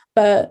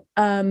 But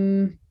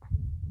so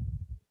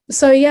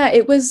yeah,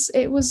 it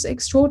was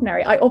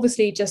extraordinary. I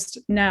obviously just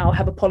now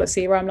have a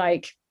policy where I'm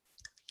like,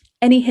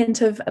 any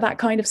hint of that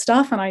kind of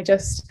stuff, and I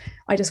just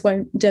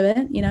won't do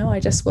it. You know, I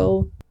just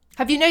will.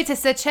 Have you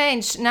noticed a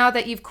change now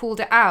that you've called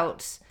it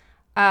out?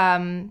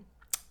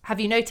 Have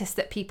you noticed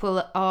that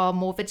people are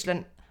more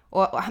vigilant?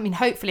 Or, I mean,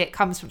 hopefully it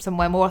comes from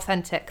somewhere more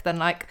authentic than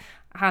like,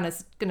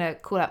 Hannah's gonna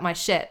call out my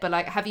shit, but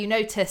like, have you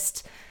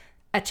noticed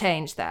a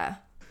change there?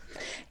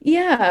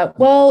 Yeah,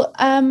 well,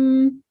 I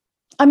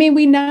mean,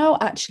 we now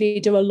actually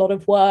do a lot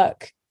of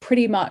work.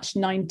 Pretty much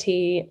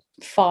 95%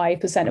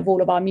 of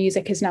all of our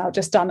music is now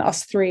just done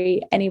us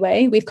 3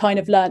 anyway. We've kind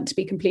of learned to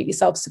be completely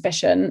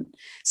self-sufficient.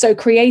 So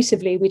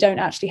creatively, we don't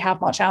actually have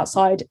much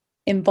outside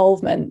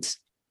involvement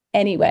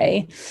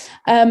anyway.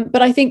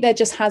 But I think there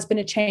just has been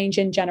a change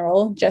in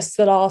general, just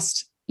the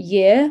last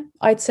year,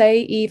 I'd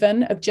say,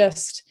 even, of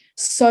just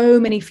so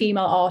many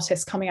female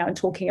artists coming out and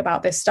talking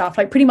about this stuff.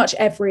 Like pretty much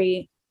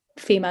every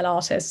female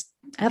artist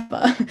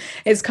ever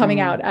is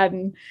coming out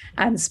and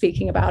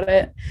speaking about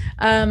it.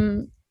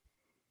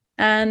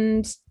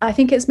 And I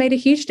think it's made a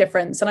huge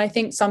difference. And I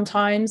think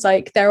sometimes,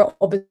 like, there are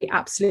obviously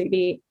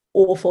absolutely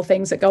awful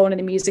things that go on in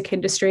the music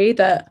industry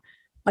that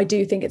I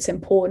do think it's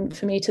important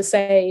for me to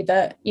say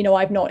that, you know,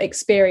 I've not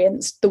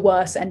experienced the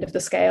worst end of the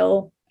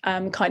scale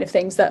kind of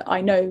things that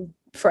I know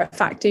for a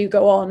fact do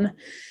go on.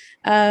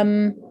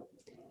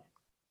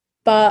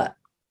 But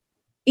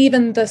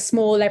even the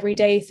small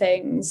everyday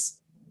things,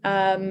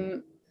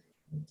 I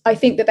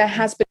think that there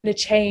has been a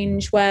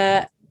change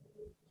where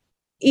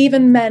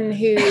even men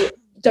who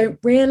don't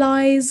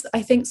realise,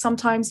 I think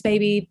sometimes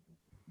maybe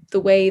the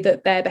way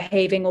that they're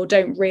behaving, or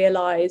don't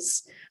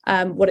realise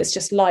what it's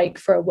just like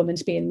for a woman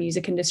to be in the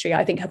music industry,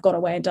 I think have gone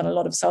away and done a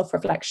lot of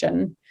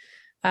self-reflection,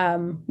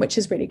 which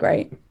is really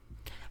great.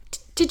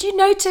 Did you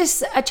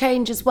notice a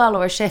change as well,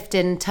 or a shift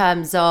in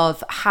terms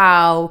of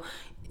how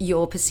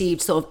you're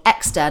perceived sort of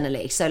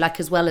externally? So like,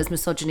 as well as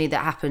misogyny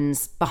that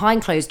happens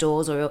behind closed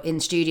doors or in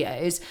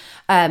studios,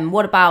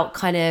 what about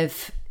kind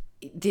of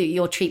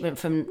your treatment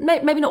from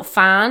maybe not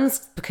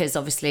fans, because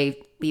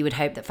obviously you would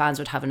hope that fans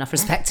would have enough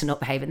respect to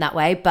not behave in that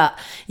way, but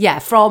yeah,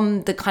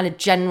 from the kind of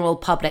general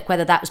public,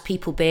 whether that was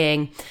people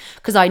being,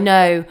 because I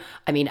know,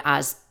 I mean,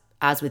 as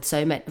for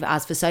so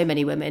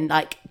many women,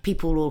 like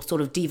people will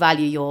sort of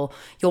devalue your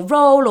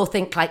role, or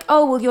think like,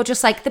 oh, well, you're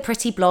just like the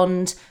pretty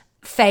blonde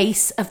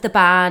face of the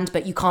band,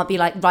 but you can't be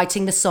like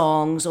writing the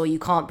songs, or you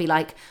can't be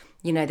like,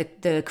 you know,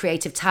 the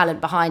creative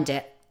talent behind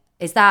it.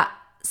 Is that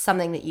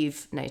something that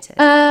you've noticed?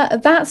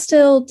 That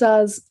still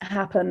does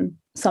happen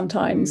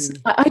sometimes.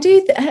 I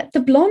do. The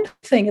blonde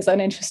thing is an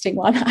interesting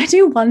one. I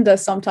do wonder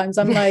sometimes.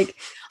 I'm like,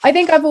 I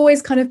think I've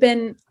always kind of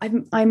been,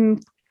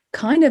 I'm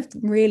kind of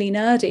really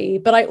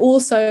nerdy, but I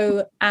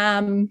also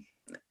am,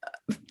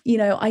 you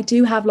know, I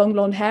do have long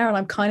blonde hair, and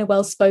I'm kind of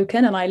well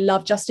spoken, and I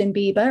love Justin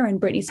Bieber and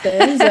Britney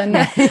Spears, and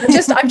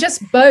I'm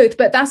just both.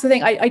 But that's the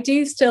thing. I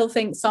do still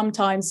think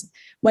sometimes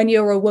when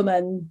you're a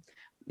woman,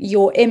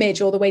 your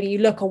image or the way that you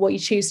look or what you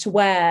choose to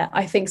wear,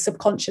 I think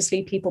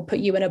subconsciously people put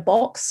you in a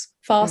box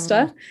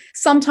faster.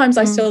 Sometimes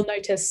I still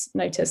notice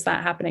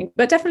that happening,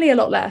 but definitely a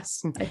lot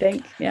less, I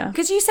think. Yeah.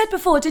 Because you said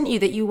before, didn't you,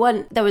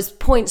 that there was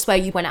points where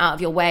you went out of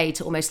your way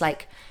to almost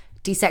like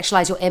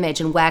desexualize your image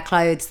and wear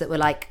clothes that were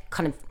like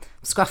kind of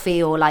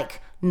scruffy or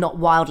like not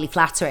wildly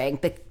flattering,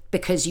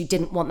 because you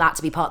didn't want that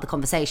to be part of the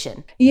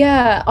conversation.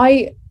 Yeah,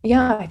 I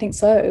think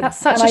so. That's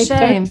such a shame.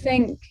 I don't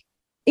think,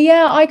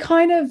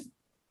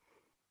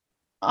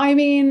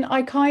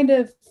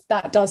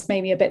 that does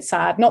make me a bit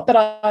sad. Not that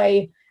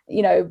I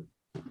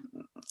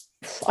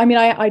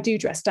do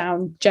dress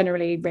down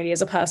generally really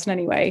as a person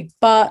anyway,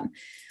 but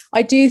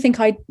I do think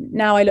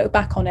now I look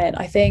back on it,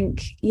 I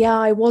think,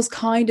 I was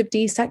kind of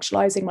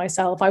desexualizing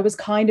myself. I was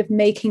kind of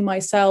making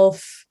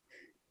myself,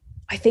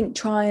 I think,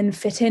 try and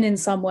fit in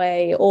some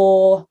way,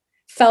 or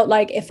felt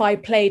like if I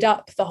played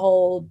up the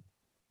whole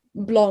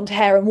blonde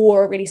hair and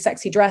wore a really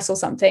sexy dress or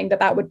something,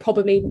 that would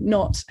probably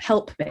not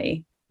help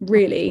me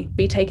really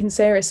be taken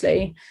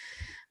seriously.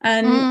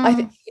 And I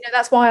think,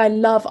 that's why I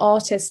love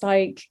artists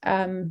like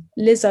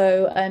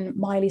Lizzo and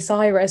Miley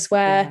Cyrus,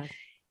 where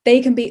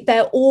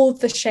they're all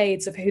the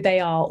shades of who they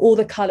are, all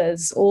the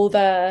colors, all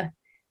the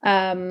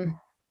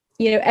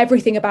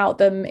everything about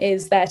them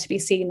is there to be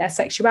seen, their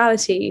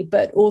sexuality,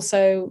 but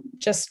also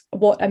just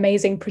what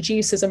amazing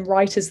producers and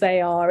writers they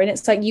are. And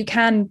it's like, you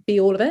can be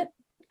all of it,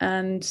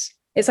 and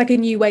it's like a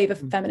new wave of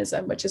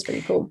feminism, which is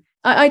really cool.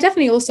 I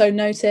definitely also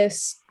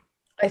notice,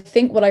 I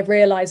think what I've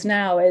realized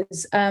now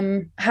is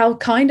how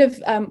kind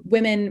of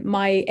women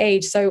my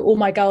age, so all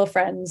my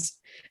girlfriends,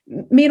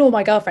 me and all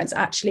my girlfriends,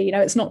 actually,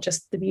 it's not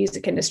just the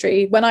music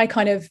industry. When I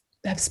kind of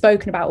have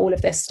spoken about all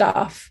of this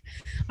stuff,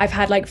 I've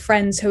had like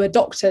friends who are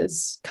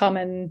doctors come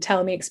and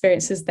tell me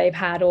experiences they've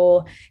had,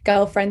 or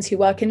girlfriends who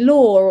work in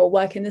law or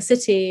work in the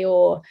city,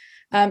 or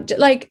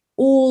like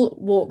all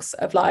walks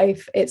of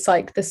life. It's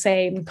like the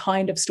same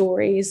kind of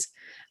stories.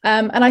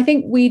 And I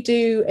think we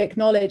do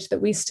acknowledge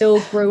that we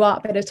still grew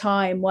up at a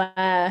time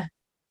where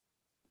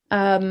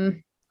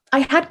I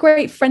had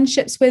great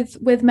friendships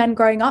with men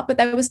growing up, but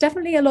there was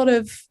definitely a lot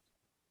of,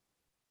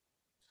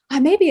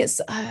 maybe it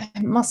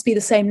must be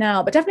the same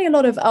now, but definitely a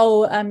lot of,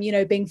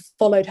 being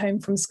followed home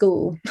from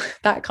school,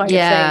 that kind of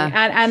thing.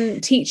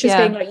 And teachers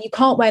being like, you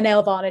can't wear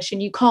nail varnish,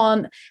 and you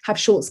can't have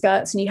short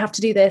skirts, and you have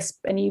to do this,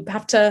 and you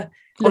have to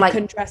look like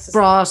and dress.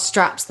 Bra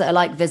straps that are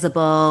like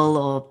visible,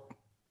 or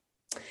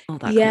all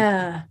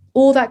that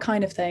all that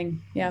kind of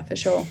thing. Yeah, for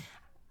sure.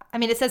 I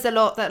mean, it says a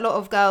lot that a lot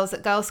of girls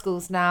at girls'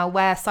 schools now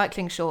wear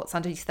cycling shorts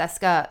underneath their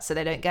skirts so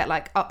they don't get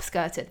like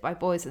upskirted by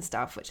boys and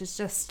stuff, which is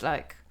just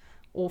like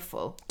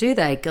awful. Do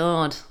they?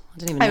 God, I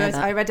didn't even know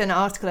that. I read an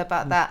article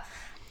about that.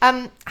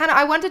 Hannah,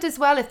 I wondered as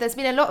well if there's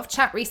been a lot of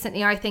chat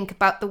recently, I think,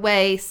 about the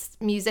way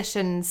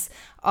musicians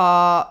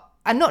are,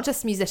 and not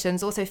just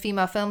musicians, also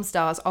female film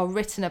stars, are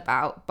written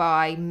about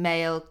by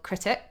male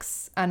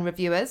critics and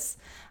reviewers.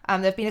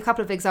 There have been a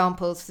couple of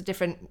examples for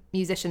different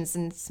musicians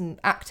and some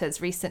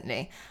actors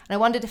recently. And I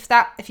wondered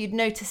if you'd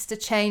noticed a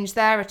change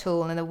there at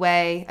all in the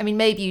way, I mean,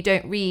 maybe you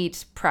don't read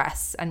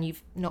press and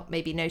you've not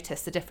maybe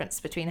noticed the difference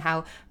between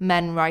how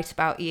men write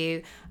about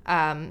you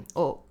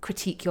or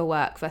critique your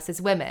work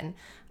versus women.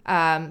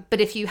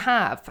 But if you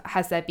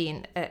has there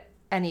been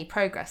any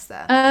progress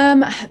there?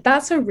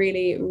 That's a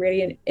really,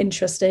 really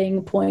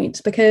interesting point,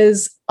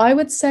 because I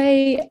would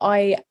say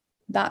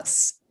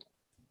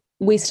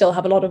we still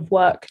have a lot of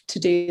work to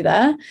do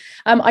there.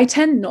 I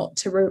tend not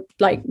to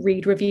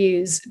read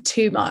reviews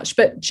too much,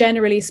 but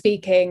generally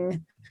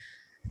speaking,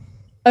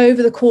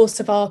 over the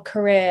course of our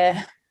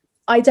career,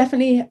 I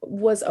definitely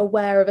was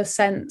aware of a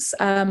sense.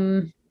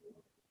 I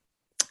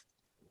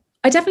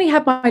definitely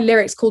had my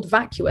lyrics called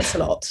vacuous a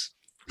lot.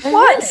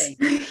 What?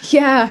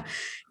 Really?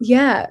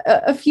 Yeah,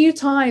 a few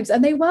times,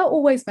 and they were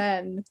always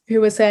men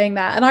who were saying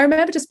that. And I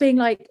remember just being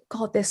like,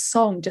 God, this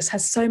song just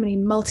has so many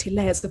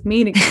multi-layers of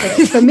meaning to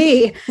it. For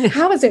me,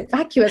 how is it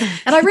vacuous?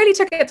 And I really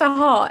took it to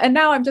heart. And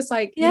now I'm just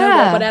like, you know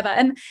what, whatever.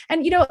 And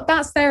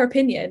that's their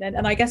opinion.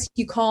 And I guess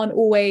you can't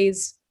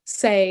always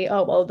say,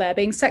 oh, well, they're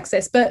being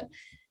sexist. But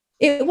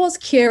it was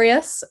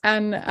curious.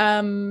 And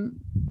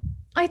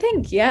I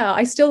think,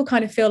 I still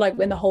kind of feel like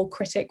in the whole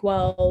critic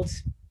world,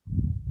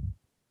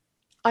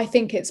 I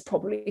think it's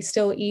probably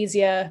still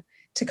easier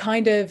to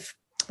kind of,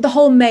 the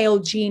whole male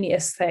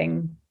genius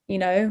thing,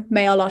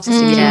 male artistic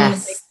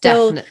genius.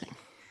 Definitely.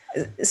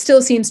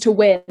 still seems to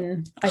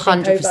win, I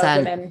think, 100%. over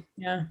women.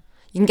 Yeah.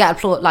 You can get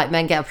applauded, like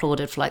men get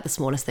applauded for like the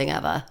smallest thing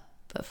ever,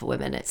 but for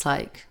women it's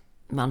like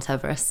Mount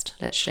Everest,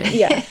 literally.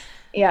 Yeah.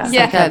 Yeah.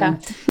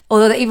 Like,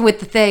 although even with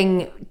the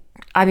thing,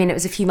 I mean, it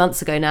was a few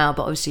months ago now,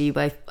 but obviously you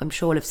both, I'm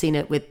sure, will have seen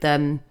it with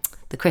the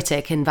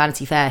critic in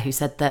Vanity Fair who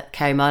said that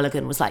Carey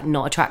Mulligan was like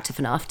not attractive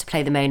enough to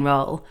play the main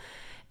role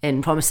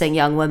in Promising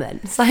Young Woman.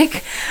 It's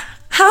like,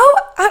 how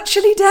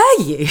actually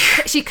dare you?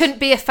 She couldn't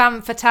be a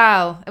femme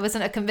fatale. It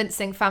wasn't a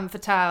convincing femme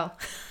fatale.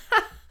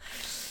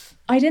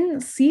 I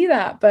didn't see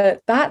that,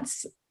 but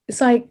it's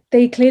like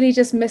they clearly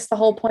just missed the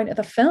whole point of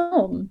the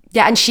film.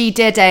 Yeah, and she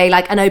did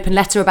an open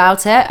letter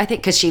about it, I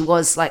think, because she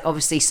was like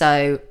obviously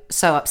so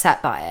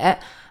upset by it.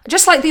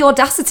 Just like the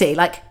audacity,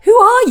 like, who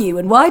are you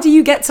and why do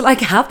you get to like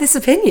have this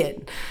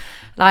opinion?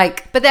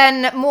 Like, but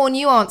then more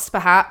nuanced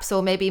perhaps,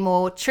 or maybe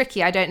more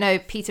tricky, I don't know.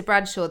 Peter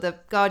Bradshaw, the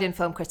Guardian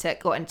film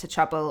critic, got into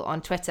trouble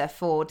on Twitter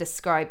for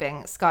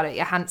describing Scarlett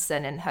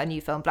Johansson in her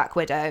new film Black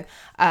Widow.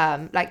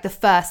 Like the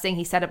first thing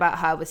he said about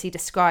her was he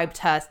described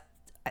her,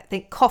 I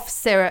think, cough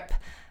syrup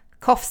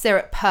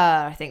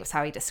purr, I think was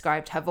how he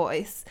described her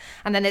voice.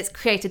 And then it's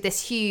created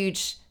this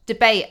huge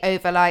debate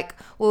over like,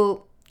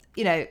 well,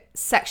 you know,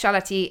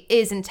 sexuality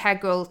is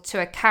integral to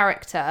a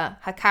character.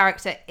 Her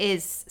character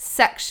is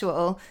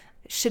sexual.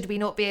 Should we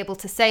not be able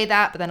to say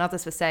that? But then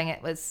others were saying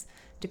it was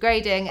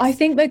degrading. I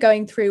think we're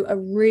going through a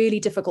really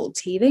difficult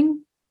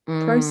teething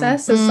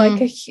process as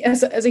like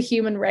as a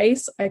human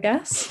race, I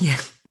guess.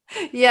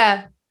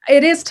 Yeah.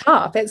 It is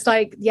tough. It's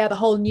like, the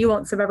whole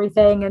nuance of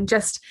everything, and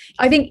just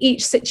I think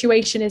each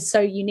situation is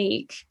so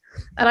unique.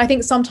 And I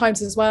think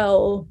sometimes as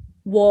well,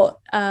 what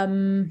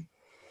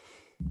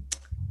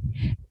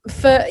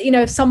for, you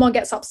know, if someone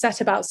gets upset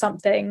about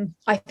something,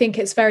 I think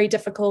it's very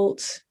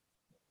difficult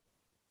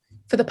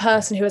for the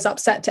person who is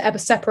upset to ever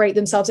separate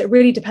themselves. It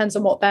really depends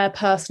on what their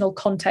personal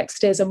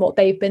context is and what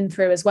they've been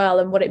through as well,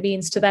 and what it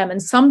means to them.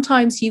 And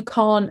sometimes you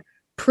can't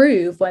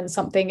prove when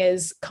something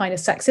is kind of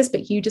sexist,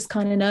 but you just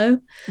kind of know.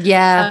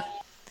 Yeah.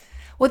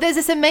 Well, there's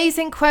this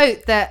amazing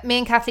quote that me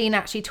and Kathleen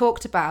actually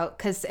talked about,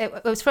 because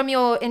it was from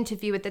your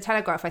interview with The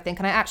Telegraph, I think,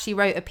 and I actually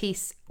wrote a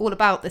piece all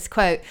about this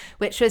quote,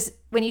 which was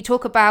when you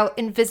talk about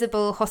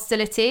invisible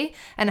hostility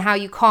and how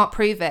you can't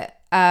prove it.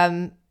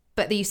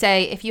 But you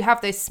say, if you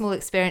have those small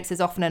experiences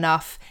often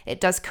enough,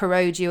 it does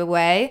corrode you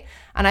away.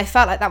 And I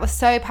felt like that was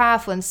so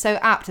powerful and so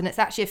apt. And it's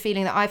actually a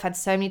feeling that I've had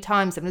so many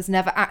times and was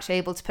never actually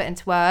able to put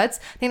into words.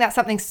 I think that's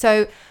something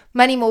so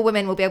many more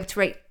women will be able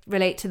to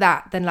relate to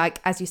that than, like,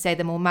 as you say,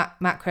 the more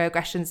macro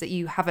aggressions that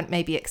you haven't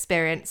maybe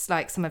experienced,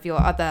 like some of your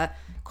other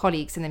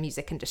colleagues in the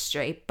music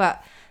industry.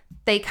 But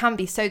they can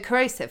be so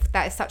corrosive.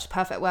 That is such a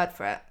perfect word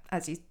for it.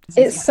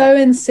 It's so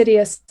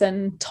insidious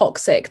and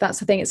toxic. That's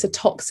the thing. It's a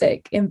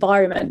toxic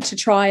environment to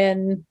try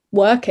and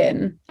work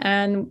in.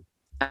 And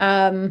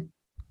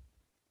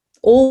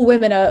all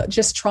women are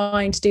just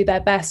trying to do their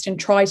best and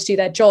try to do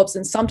their jobs.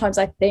 And sometimes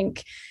I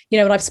think, you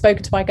know, when I've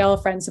spoken to my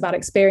girlfriends about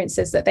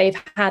experiences that they've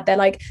had, they're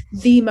like,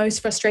 the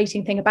most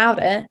frustrating thing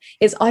about it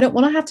is I don't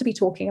want to have to be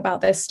talking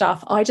about this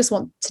stuff. I just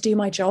want to do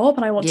my job,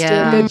 and I want to do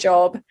a good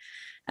job.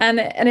 And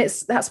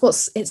it's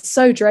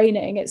so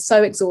draining. It's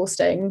so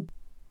exhausting.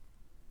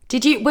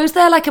 Was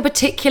there like a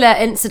particular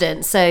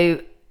incident?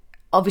 So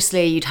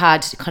obviously you'd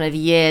had kind of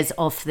years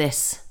of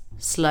this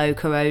slow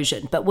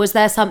corrosion, but was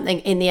there something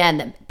in the end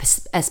that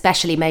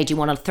especially made you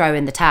want to throw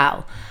in the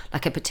towel?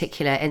 Like a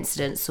particular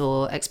incident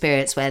or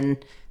experience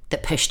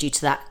that pushed you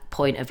to that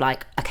point of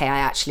like, okay, I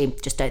actually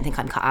just don't think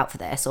I'm cut out for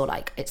this, or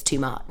like it's too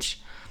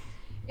much?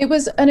 It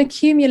was an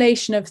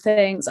accumulation of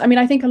things. I mean,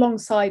 I think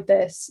alongside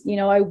this, you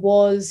know, I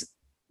was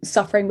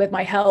suffering with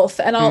my health,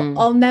 and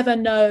I'll never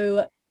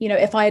know, you know,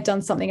 if I had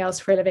done something else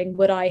for a living,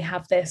 would I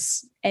have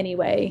this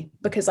anyway?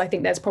 Because I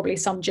think there's probably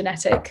some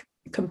genetic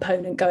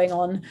component going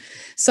on.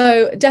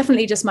 So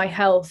definitely just my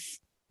health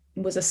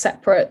was a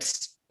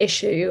separate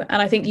issue.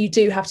 And I think you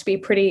do have to be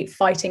pretty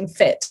fighting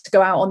fit to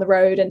go out on the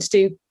road and to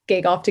do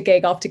gig after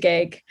gig after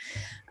gig.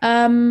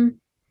 But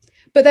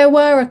there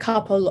were a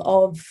couple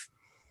of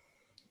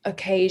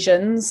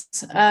occasions.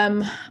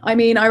 I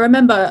mean, I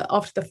remember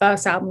after the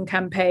first album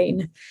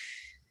campaign,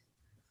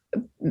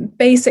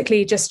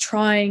 basically just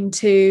trying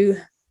to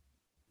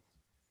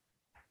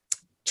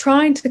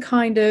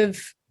kind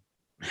of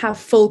have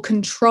full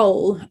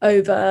control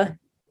over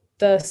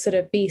the sort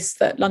of beast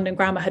that London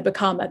Grammar had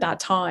become at that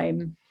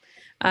time,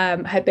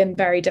 had been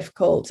very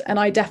difficult. And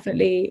I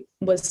definitely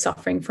was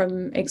suffering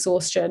from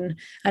exhaustion.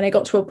 And it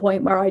got to a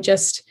point where I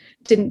just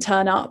didn't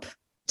turn up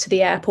to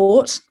the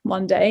airport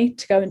one day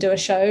to go and do a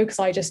show, because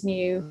I just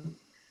knew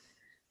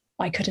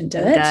I couldn't do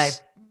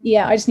it.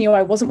 Yeah, I just knew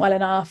I wasn't well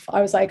enough.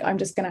 I was like, I'm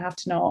just going to have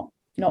to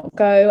not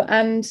go.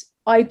 And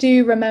I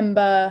do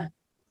remember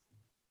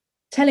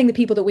telling the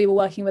people that we were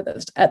working with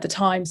at the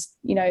times,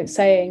 you know,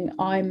 saying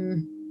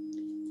I'm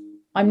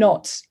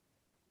not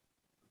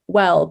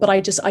well, but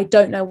I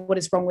don't know what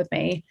is wrong with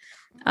me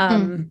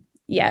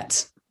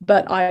yet,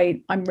 but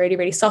I'm really,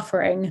 really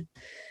suffering.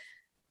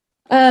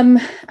 And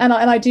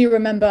I do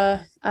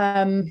remember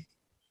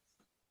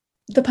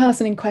the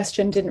person in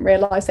question didn't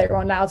realize they were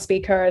on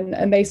loudspeaker,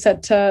 and they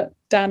said to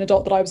Dan and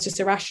Dot that I was just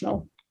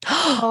irrational.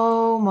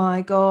 Oh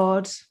my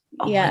God.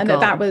 Yeah, and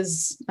that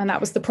was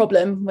the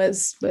problem,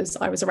 was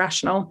I was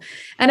irrational,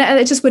 and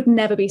it just would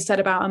never be said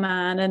about a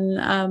man.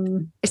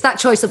 And it's that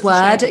choice of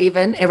word,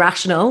 even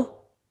irrational.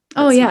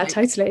 Oh yeah,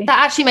 totally. That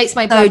actually makes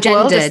my blood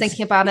boil just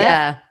thinking about it.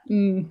 Yeah.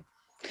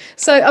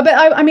 So, but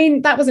I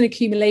mean, that was an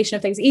accumulation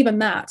of things. Even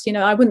that, you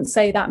know, I wouldn't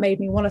say that made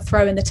me want to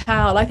throw in the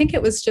towel. I think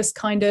it was just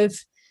kind of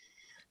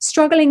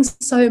struggling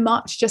so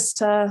much just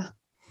to,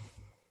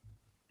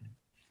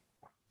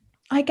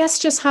 I guess,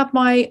 just have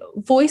my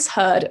voice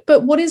heard.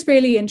 But what is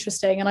really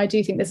interesting, and I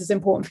do think this is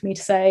important for me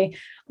to say,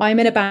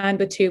 I'm in a band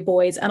with 2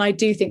 boys, and I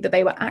do think that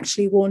they were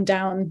actually worn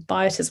down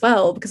by it as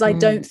well, because I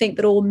don't think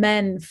that all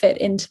men fit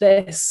into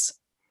this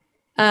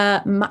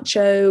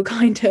macho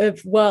kind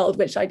of world,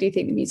 which I do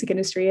think the music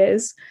industry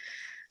is.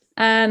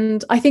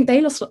 And I think they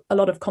lost a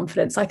lot of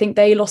confidence. I think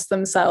they lost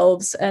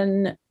themselves.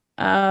 And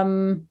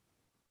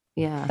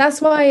that's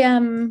why,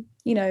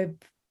 you know,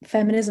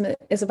 feminism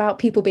is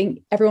about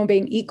everyone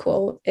being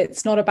equal.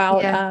 It's not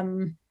about,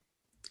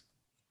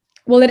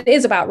 well, it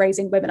is about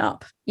raising women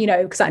up, you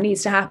know, because that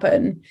needs to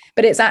happen.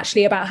 But it's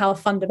actually about how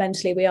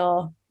fundamentally we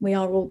are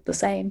all the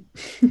same.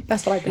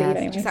 That's what I believe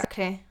anyway.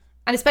 Exactly.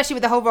 And especially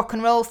with the whole rock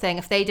and roll thing,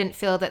 if they didn't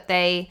feel that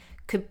they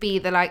could be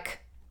the like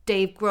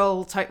Dave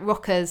Grohl type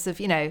rockers of,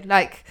 you know,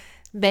 like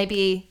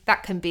maybe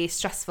that can be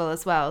stressful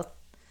as well.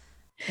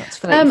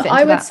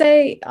 I would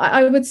say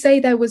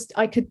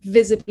I could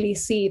visibly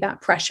see that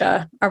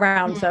pressure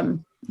around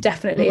them,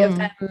 definitely, of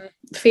them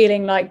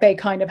feeling like they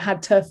kind of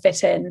had to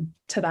fit in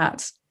to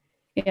that.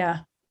 Yeah.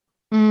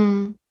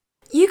 You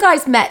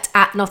guys met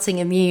at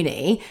Nottingham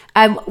Uni.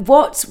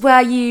 What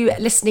were you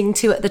listening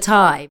to at the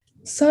time?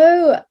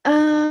 So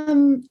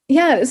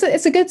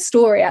it's a good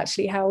story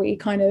actually, how we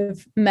kind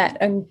of met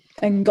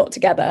and got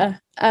together.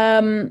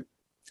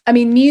 I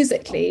mean,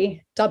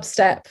 musically,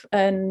 dubstep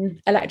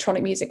and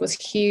electronic music was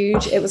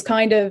huge. It was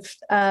kind of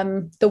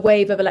the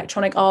wave of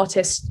electronic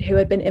artists who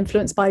had been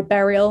influenced by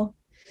Burial.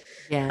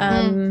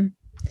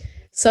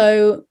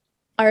 So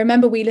I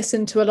remember we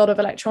listened to a lot of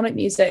electronic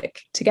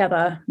music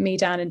together, me,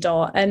 Dan and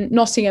Dot. And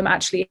Nottingham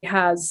actually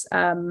has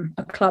a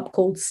club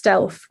called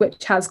Stealth,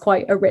 which has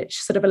quite a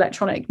rich sort of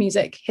electronic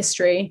music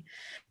history.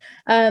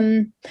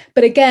 But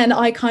again,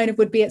 I kind of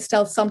would be at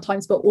Stealth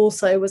sometimes, but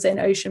also was in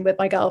Ocean with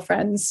my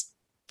girlfriends,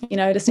 you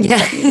know, listening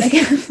to music.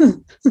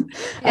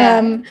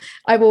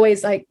 I've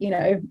always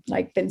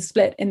been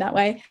split in that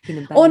way,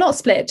 or not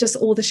split, just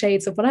all the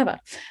shades of whatever.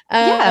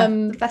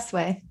 The best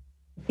way.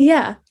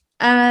 Yeah.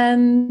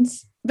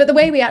 But the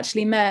way we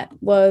actually met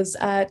was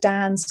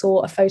Dan saw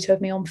a photo of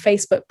me on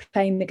Facebook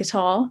playing the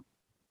guitar,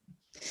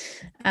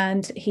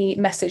 and he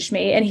messaged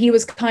me, and he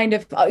was kind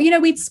of, you know,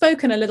 we'd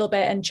spoken a little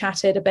bit and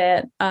chatted a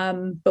bit,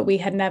 but we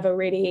had never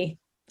really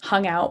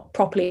hung out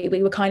properly.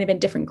 We were kind of in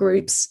different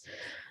groups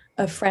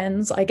of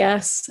friends, I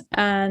guess.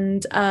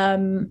 And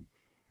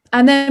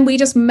then we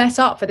just met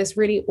up for this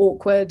really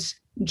awkward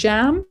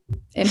jam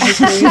in his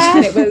group.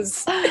 And it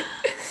was,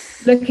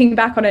 looking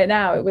back on it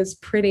now, it was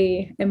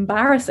pretty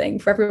embarrassing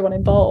for everyone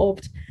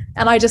involved.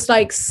 And I just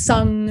kind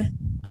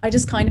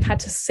of had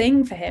to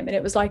sing for him, and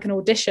it was like an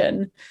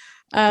audition.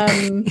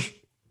 And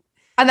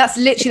that's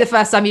literally the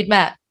first time you'd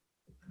met.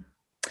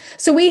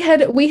 So we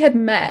had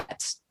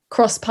met,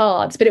 cross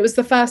paths, but it was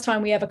the first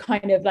time we ever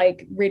kind of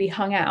like really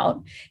hung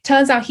out.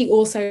 Turns out he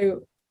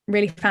also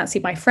really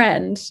fancied my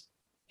friend,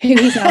 who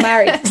he's now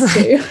married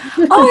to.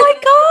 Oh my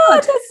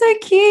God, that's so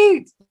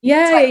cute.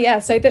 Yeah.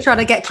 So trying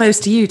to get close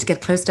to you to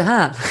get close to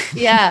her.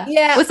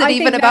 Yeah. Was it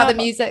even about the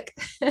music?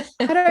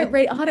 I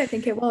don't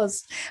think it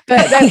was.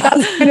 But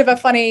that's kind of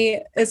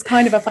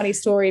a funny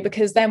story,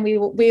 because then we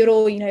would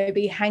all, you know,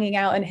 be hanging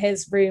out in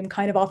his room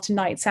kind of after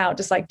nights out,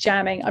 just like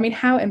jamming. I mean,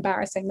 how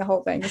embarrassing the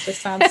whole thing. It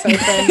just sounds so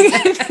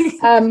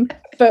cringe.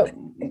 But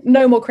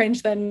no more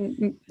cringe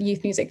than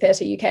Youth Music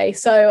Theatre UK.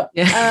 So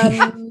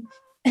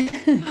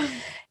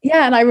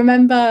and I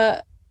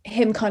remember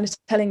him kind of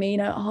telling me, you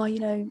know, oh, you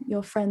know,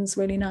 your friend's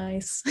really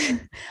nice.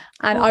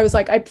 And I was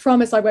like, I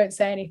promise I won't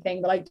say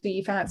anything, but like, do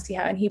you fancy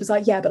her? And he was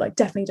like, yeah, but like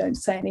definitely don't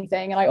say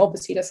anything. And I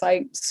obviously just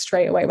like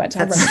straight away went to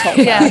have a talk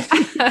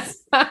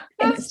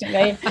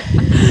instantly.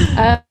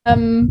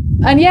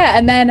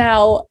 And they're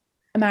now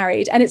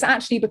married. And it's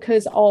actually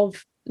because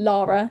of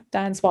Lara,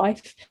 Dan's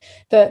wife,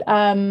 that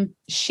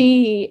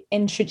she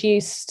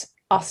introduced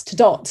us to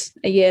Dot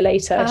a year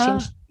later.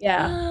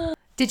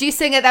 Did you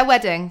sing at their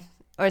wedding?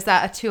 Or is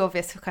that a too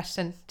obvious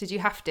question? Did you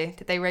have to?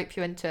 Did they rope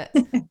you into it?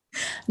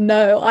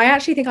 No, I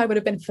actually think I would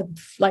have been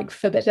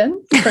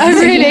forbidden. Oh,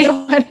 really?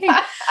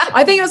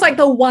 I think it was like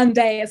the one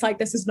day it's like,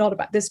 this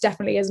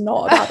definitely is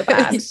not about the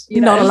band.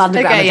 You know? Not a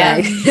London Grammar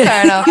day.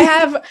 Fair enough.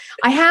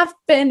 I have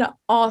been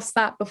asked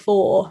that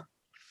before,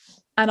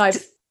 and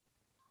I've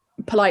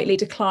politely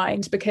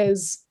declined,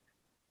 because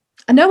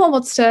no one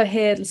wants to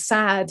hear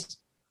sad.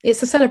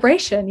 It's a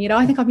celebration, you know.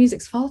 I think our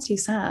music's far too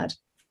sad.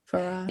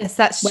 Yes,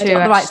 that's true. The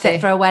right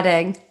fit for a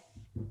wedding.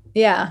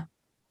 Yeah.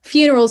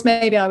 Funerals,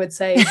 maybe I would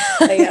say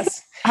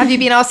yes. Have you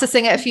been asked to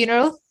sing at a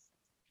funeral?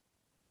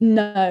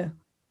 No,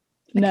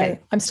 Okay.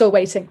 I'm still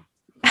waiting.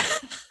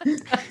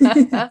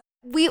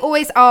 We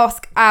always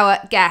ask our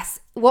guests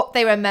what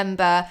they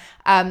remember,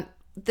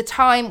 the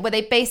time where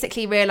they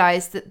basically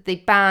realised that the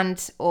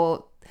band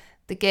or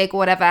the gig or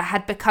whatever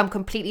had become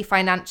completely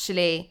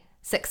financially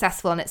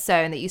successful on its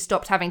own, that you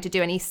stopped having to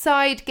do any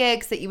side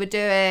gigs that you were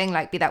doing,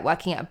 like be that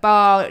working at a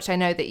bar, which I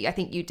know that I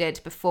think you did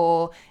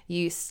before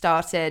you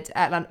started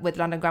with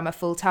London Grammar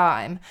full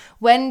time.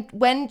 When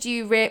do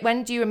you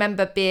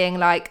remember being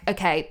like,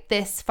 okay,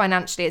 this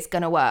financially is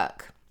going to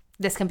work,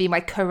 this can be my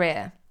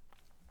career?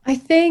 I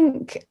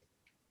think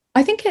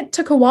it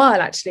took a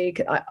while, actually.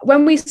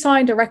 When we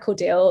signed a record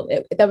deal,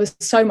 there was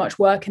so much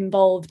work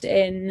involved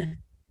in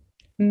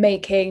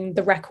making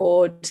the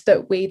record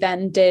that we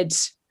then did.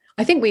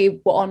 I think we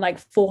were on like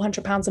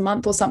 £400 a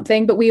month or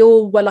something, but we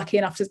all were lucky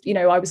enough to,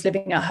 I was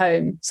living at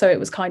home, so it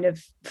was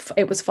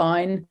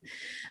fine.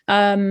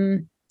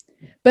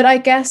 But I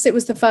guess it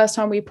was the first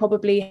time we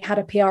probably had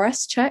a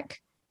PRS check,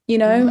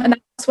 and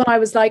that's when I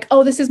was like,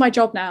 oh, this is my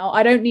job now.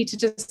 I don't need to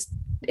just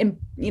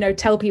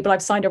tell people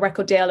I've signed a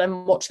record deal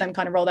and watch them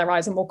kind of roll their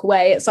eyes and walk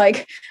away. It's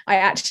like I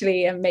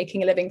actually am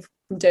making a living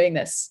from doing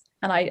this,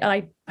 and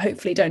I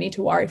hopefully don't need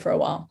to worry for a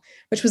while,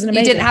 which was an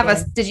amazing.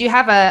 Did you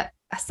have a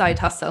side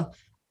hustle?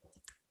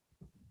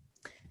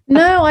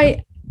 No,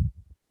 I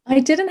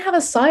didn't have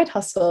a side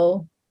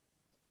hustle.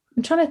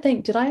 I'm trying to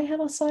think, did I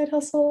have a side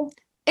hustle?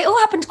 It all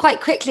happened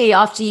quite quickly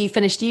after you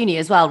finished uni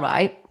as well,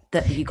 right?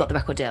 That you got the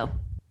record deal.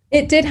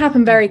 It did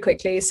happen very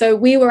quickly. So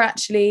we were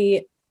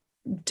actually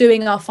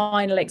doing our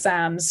final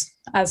exams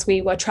as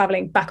we were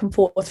traveling back and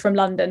forth from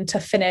London to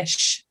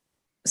finish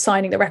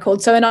signing the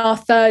record. So in our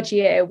third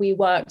year, we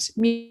worked.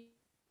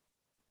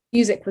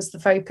 Music was the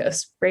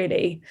focus,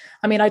 really.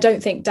 I mean, I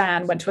don't think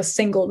Dan went to a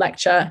single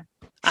lecture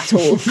at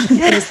all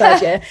in his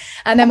third year.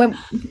 And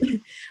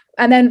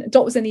then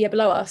Dot was in the year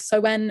below us.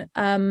 So when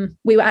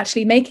we were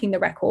actually making the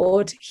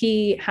record,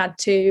 he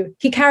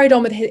carried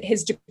on with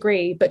his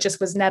degree, but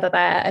just was never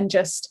there and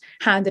just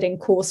handed in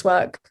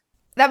coursework.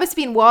 That must have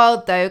been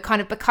wild, though,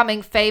 kind of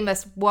becoming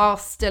famous while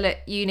still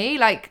at uni.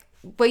 Like,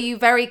 were you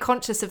very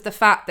conscious of the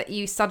fact that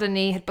you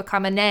suddenly had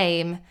become a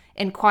name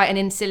in quite an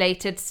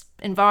insulated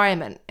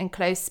environment and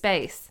closed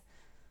space?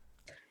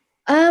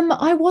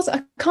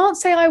 I can't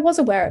say I was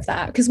aware of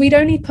that, because we'd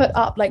only put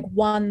up like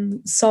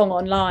one song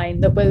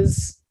online that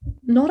was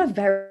not a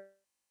very,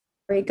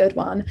 very good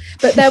one,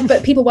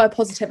 but people were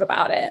positive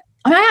about it.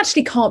 I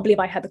actually can't believe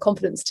I had the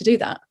confidence to do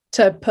that,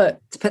 to put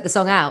the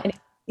song out.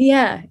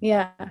 Yeah.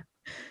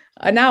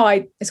 Now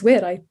it's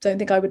weird. I don't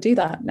think I would do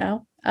that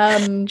now.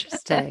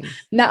 Interesting.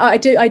 Now I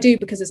do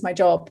because it's my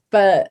job,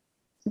 but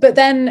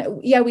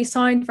then we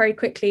signed very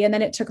quickly, and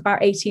then it took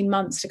about 18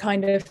 months to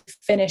kind of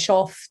finish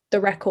off the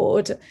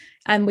record,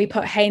 and we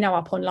put Hey Now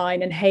up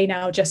online, and Hey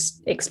Now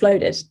just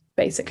exploded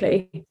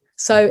basically.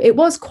 So it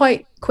was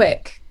quite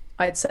quick,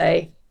 I'd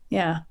say.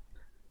 Yeah.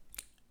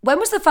 When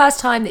was the first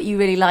time that you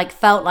really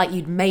felt like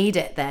you'd made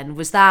it then?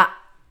 Was that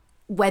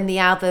when the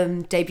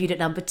album debuted at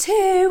number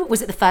 2?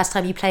 Was it the first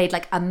time you played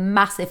like a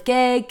massive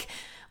gig?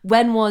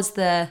 When was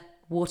the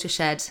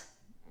watershed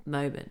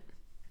moment?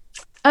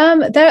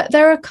 There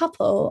are a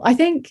couple. I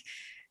think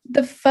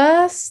the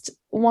first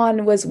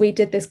one was we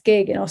did this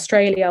gig in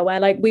Australia where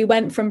like we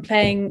went from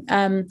playing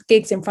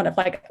gigs in front of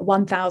like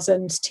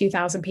 1,000,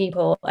 2,000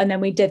 people, and then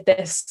we did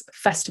this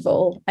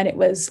festival, and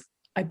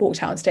I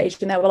walked out on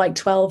stage and there were like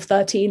 12,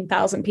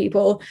 13,000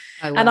 people.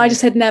 Oh, wow. And I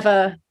just had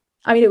never,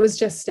 it was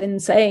just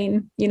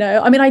insane,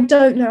 I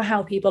don't know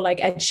how people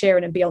like Ed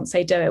Sheeran and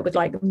Beyonce do it with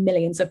like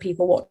millions of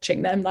people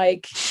watching them.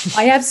 Like,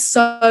 I have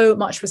so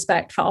much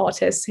respect for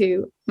artists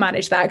who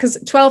manage that, because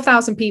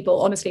 12,000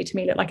 people, honestly, to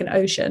me looked like an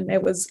ocean.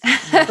 It was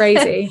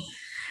crazy.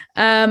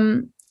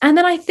 And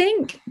then I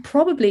think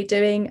probably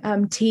doing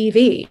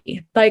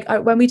TV, like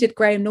when we did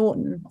Graham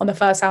Norton on the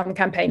first album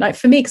campaign, like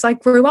for me, because I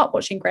grew up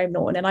watching Graham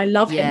Norton and I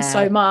love him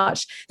so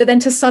much, that then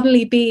to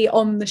suddenly be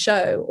on the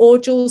show, or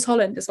Jools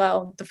Holland as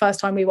well, the first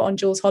time we were on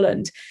Jools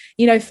Holland,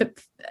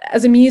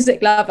 as a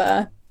music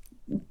lover,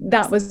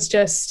 that was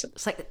just...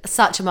 It's like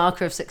such a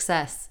marker of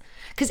success.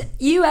 Because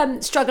you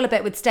struggle a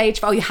bit with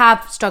stage fright, or you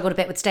have struggled a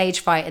bit with stage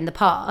fright in the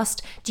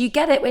past. Do you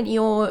get it when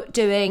you're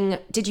doing...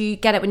 Did you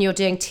get it when you're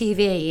doing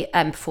TV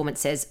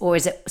performances, or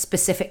is it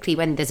specifically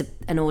when there's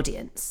an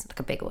audience,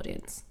 like a big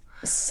audience?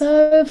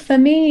 So for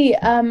me,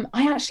 I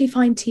actually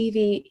find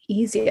TV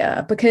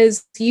easier,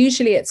 because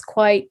usually it's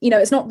quite,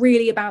 it's not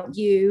really about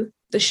you,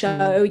 the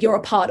show. You're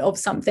a part of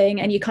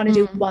something, and you kind of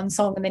do one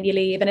song and then you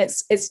leave, and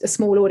it's a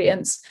small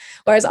audience.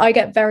 Whereas I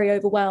get very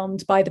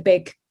overwhelmed by the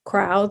big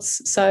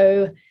crowds.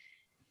 So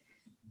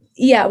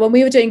yeah, when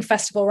we were doing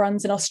festival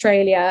runs in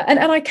Australia, and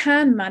I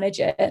can manage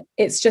it,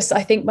 it's just,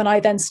 I think when I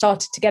then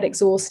started to get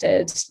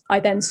exhausted,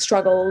 I then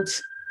struggled.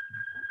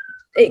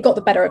 It got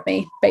the better of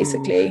me,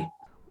 basically.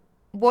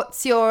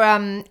 What's your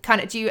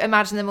do you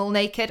imagine them all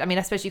naked?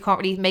 I suppose you can't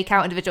really make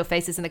out individual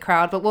faces in the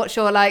crowd, but what's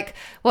your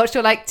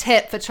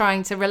tip for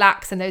trying to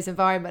relax in those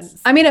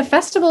environments? At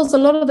festivals, a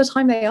lot of the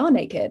time they are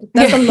naked.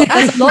 There's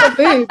a lot of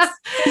boobs.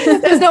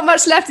 There's not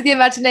much left of the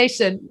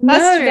imagination.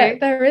 That's true.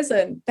 There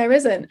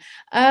isn't.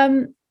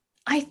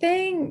 I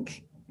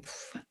think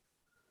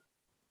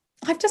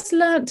I've just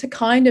learned to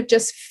kind of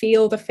just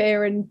feel the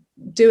fear and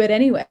do it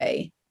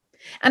anyway.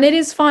 And it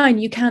is fine.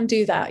 You can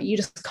do that. You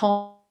just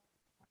can't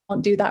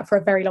do that for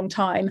a very long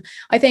time.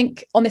 I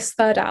think on this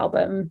third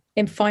album,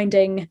 in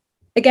finding,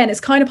 again, it's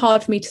kind of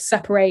hard for me to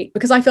separate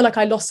because I feel like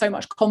I lost so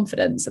much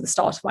confidence at the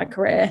start of my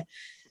career.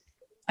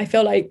 I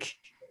feel like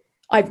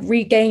I've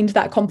regained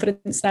that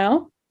confidence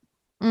now.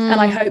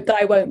 And I hope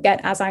that I won't get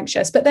as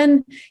anxious. But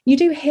then you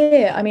do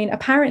hear, I mean,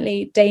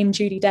 apparently Dame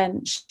Judi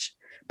Dench,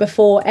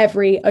 before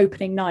every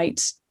opening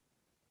night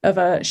of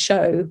a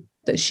show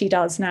that she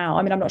does now,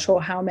 I mean, I'm not sure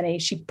how many,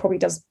 she probably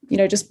does, you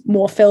know, just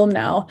more film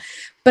now.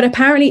 But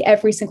apparently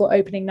every single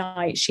opening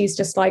night, she's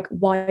just like,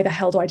 why the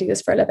hell do I do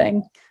this for a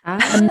living?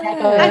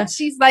 And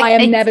she's like, I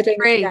am never doing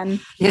it again.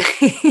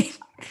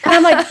 And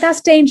I'm like,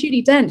 that's Dame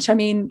Judi Dench. I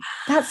mean,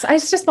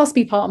 it just must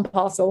be part and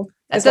parcel.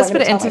 That does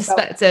put it into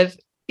perspective.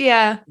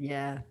 Yeah.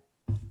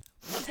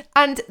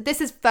 And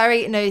this is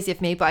very nosy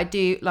of me, but I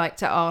do like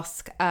to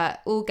ask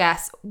all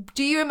guests,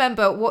 do you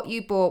remember what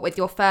you bought with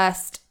your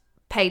first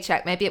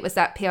paycheck? Maybe it was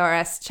that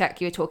PRS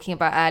check you were talking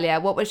about earlier.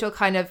 What was your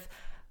kind of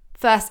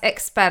first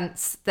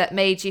expense that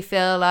made you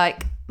feel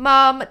like,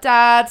 Mum,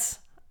 Dad,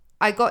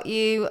 I got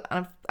you,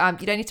 and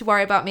you don't need to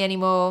worry about me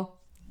anymore?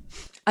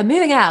 I'm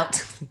moving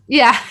out.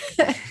 Yeah.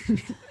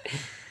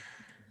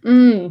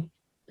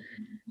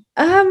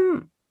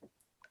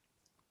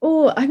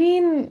 Oh, I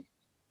mean,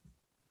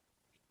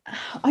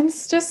 I'm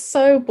just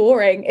so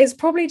boring. It's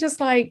probably just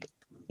like,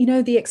 you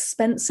know, the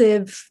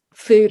expensive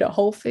food at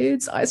Whole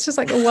Foods. It's just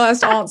like the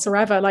worst answer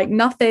ever. Like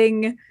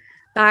nothing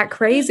that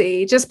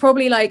crazy. Just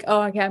probably like,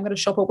 oh, okay, I'm going to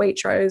shop at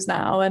Waitrose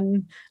now,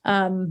 and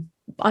I'm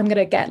going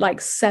to get like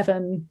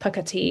 7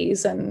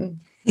 Puckatees and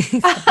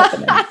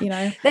you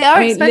know, they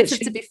are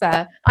expensive, to be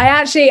fair. I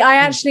actually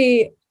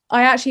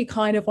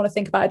kind of want to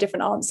think about a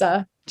different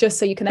answer, just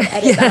so you can then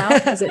edit that out,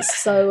 because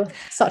it's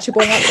such a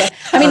boring answer.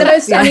 I mean,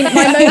 let's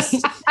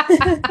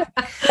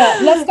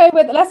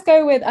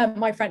go with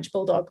my French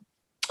bulldog.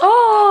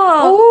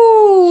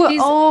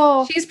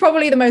 She's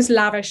probably the most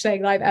lavish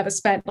thing that I've ever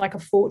spent like a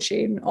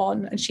fortune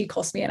on, and she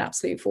cost me an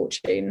absolute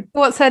fortune.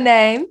 What's her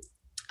name?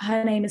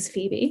 Her name is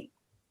Phoebe.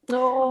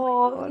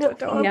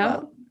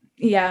 Oh,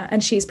 yeah,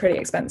 and she's pretty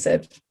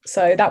expensive.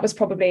 So that was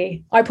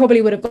I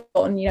probably would have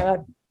gotten, you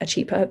know, a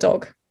cheaper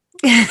dog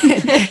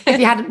if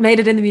you hadn't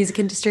made it in the music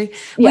industry.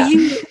 Yeah.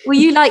 Were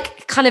you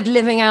like kind of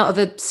living out of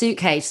a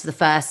suitcase for the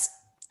first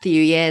few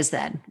years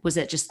then? Was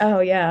it just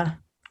tour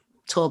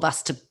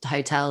bus to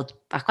hotel,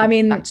 back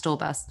to tour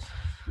bus?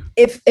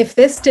 If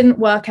this didn't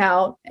work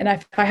out, and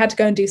if I had to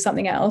go and do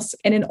something else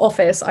in an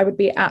office, I would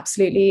be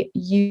absolutely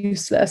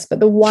useless.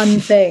 But the one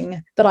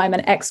thing that I'm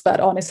an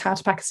expert on is how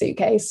to pack a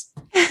suitcase.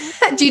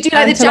 Do you do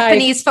like the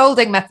Japanese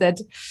folding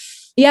method?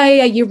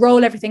 Yeah. You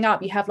roll everything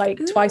up. You have like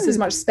twice as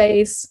much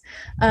space.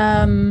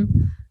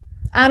 And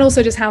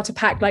also just how to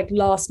pack like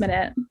last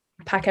minute,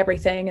 pack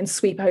everything and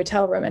sweep a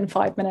hotel room in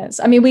 5 minutes.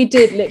 I mean, we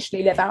did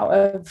literally live out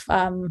of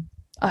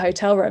a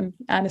hotel room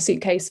and a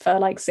suitcase for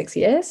like 6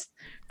 years,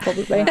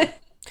 probably.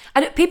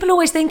 And people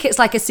always think it's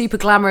like a super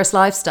glamorous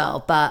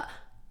lifestyle, but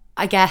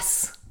I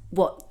guess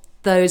what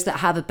those that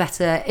have a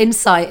better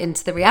insight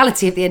into the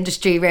reality of the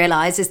industry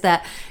realize is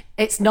that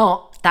it's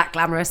not that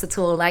glamorous at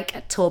all.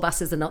 Like tour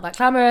buses are not that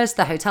glamorous.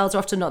 The hotels are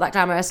often not that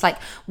glamorous.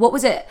 Like, what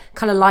was it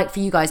kind of like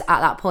for you guys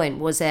at that point?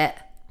 Was it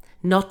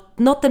not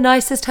the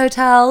nicest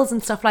hotels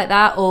and stuff like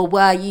that? Or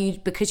were you,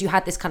 because you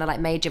had this kind of like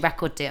major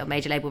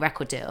label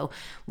record deal,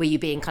 were you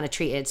being kind of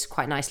treated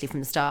quite nicely from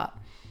the start?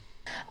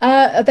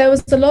 There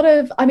was a lot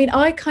of, I mean,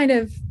 I kind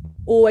of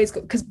always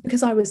got,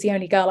 because I was the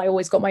only girl, I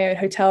always got my own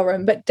hotel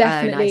room, but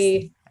definitely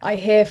nice. I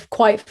hear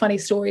quite funny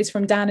stories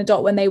from Dan and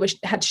Dot when they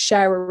had to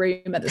share a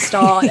room at the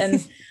start.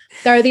 And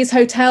there are these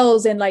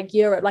hotels in like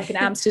Europe, like in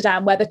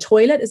Amsterdam, where the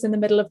toilet is in the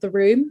middle of the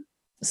room.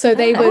 So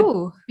they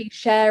would be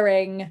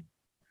sharing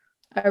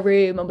a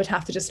room and would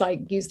have to just like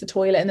use the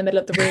toilet in the middle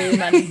of the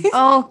room. And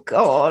oh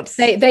God,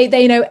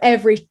 they know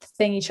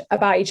everything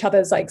about each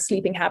other's like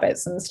sleeping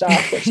habits and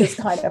stuff, which is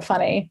kind of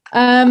funny.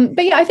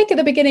 But yeah, I think at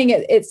the beginning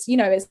it's you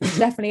know, it's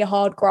definitely a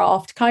hard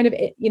graft, kind of,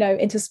 you know,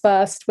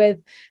 interspersed with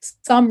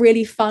some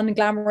really fun,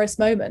 glamorous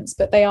moments,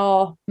 but they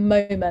are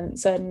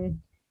moments. And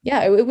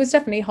yeah, it was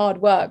definitely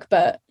hard work,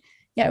 but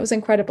yeah, it was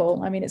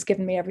incredible. I mean, it's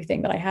given me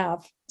everything that I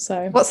have.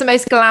 So what's the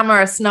most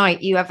glamorous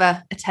night you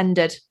ever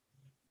attended?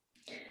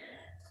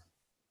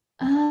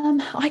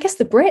 I guess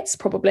the Brits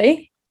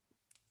probably.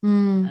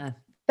 That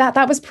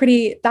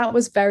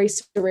was very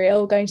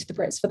surreal, going to the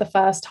Brits for the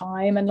first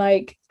time. And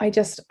like, I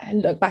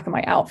look back at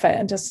my outfit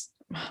and just,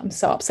 I'm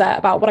so upset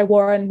about what I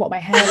wore and what my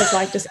hair was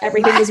like. Just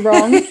everything was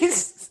wrong.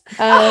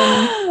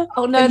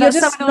 Oh no, that's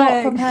just so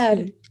not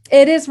prepared.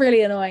 It is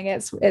really annoying.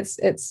 It's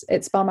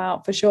bum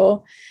out for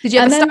sure. Did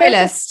you have a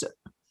stylist?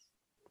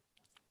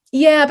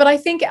 Yeah, but I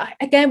think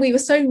again, we were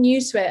so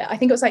new to it. I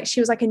think it was like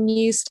she was like a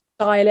new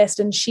stylist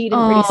and she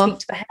didn't really speak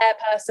to the hair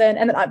person.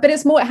 And but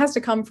it's more, it has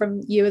to come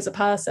from you as a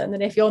person.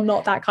 And if you're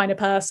not that kind of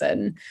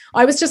person,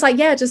 I was just like,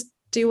 yeah, just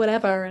do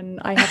whatever. And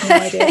I have no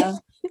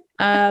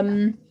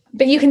idea.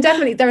 But you can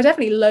definitely, there are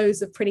definitely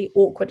loads of pretty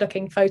awkward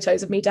looking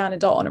photos of me, Dan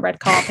and Dot on a red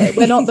carpet.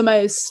 We're not the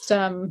most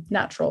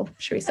natural,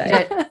 should we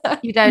say.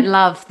 You don't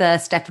love the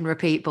step and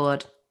repeat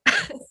board?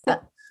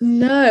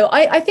 No,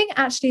 I think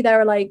actually there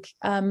are like,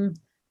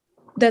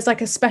 there's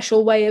like a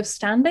special way of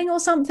standing or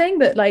something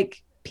that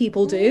like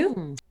people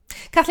do.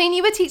 Kathleen,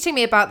 you were teaching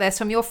me about this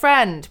from your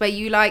friend, where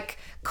you like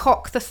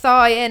cock the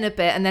thigh in a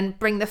bit and then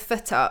bring the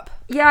foot up.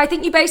 Yeah, I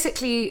think you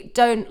basically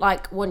don't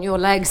like want your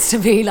legs to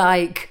be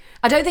like,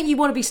 I don't think you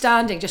want to be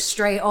standing just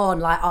straight on,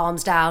 like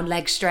arms down,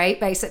 legs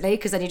straight, basically,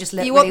 because then you just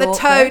look you really want the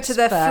toe to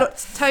the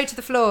toe to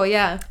the floor.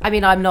 Yeah. I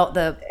mean, I'm not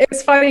the.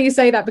 It's funny you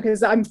say that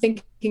because I'm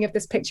thinking of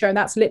this picture, and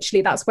that's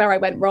where I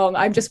went wrong.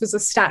 I just was a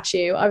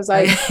statue. I was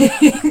like,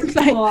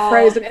 like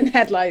frozen in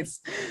headlights.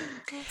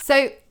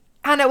 So,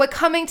 Hannah, we're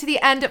coming to the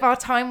end of our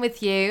time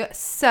with you.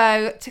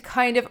 So, to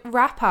kind of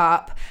wrap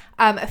up,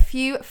 a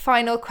few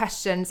final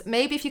questions.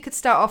 Maybe if you could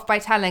start off by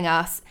telling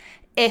us,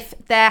 if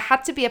there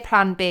had to be a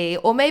plan B,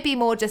 or maybe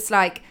more just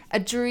like a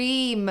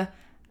dream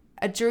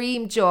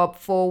job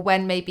for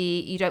when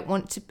maybe you don't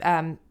want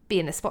to be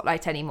in the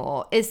spotlight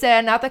anymore, is there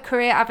another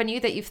career avenue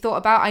that you've thought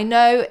about? I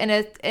know in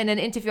an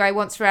interview I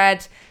once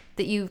read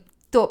that you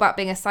thought about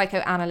being a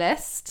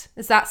psychoanalyst.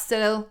 Is that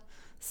still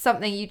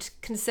something you'd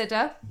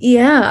consider?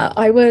 Yeah,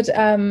 I would.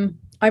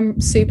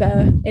 I'm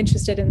super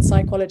interested in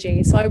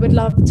psychology, so I would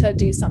love to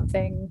do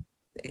something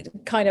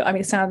kind of, I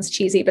mean, it sounds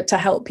cheesy, but to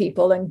help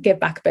people and give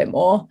back a bit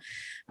more.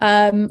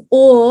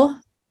 Or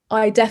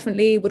I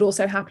definitely would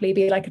also happily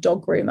be like a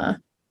dog groomer.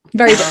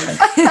 Very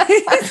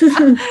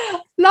different.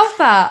 Love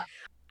that.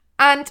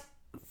 And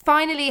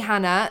finally,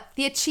 Hannah,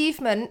 the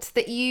achievement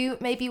that you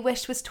maybe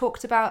wish was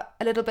talked about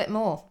a little bit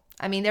more.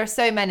 I mean, there are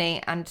so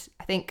many, and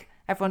I think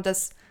everyone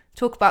does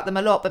talk about them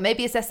a lot, but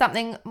maybe is there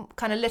something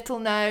kind of little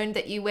known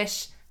that you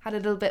wish had a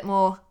little bit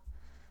more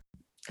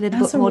time?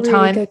 That's a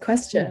really good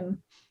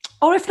question.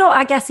 Or if not,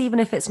 I guess even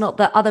if it's not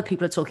that other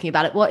people are talking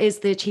about it, what is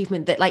the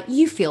achievement that like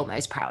you feel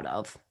most proud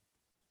of?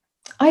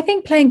 I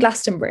think playing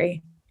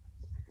Glastonbury.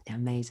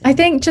 Amazing. I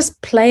think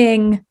just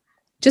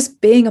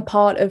being a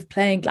part of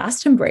playing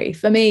Glastonbury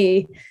for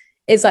me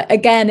is like,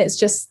 again, it's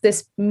just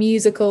this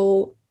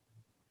musical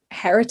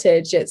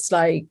heritage. It's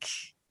like,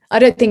 I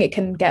don't think it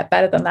can get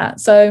better than that.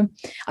 So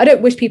I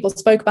don't wish people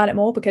spoke about it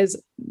more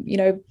because, you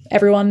know,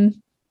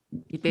 everyone,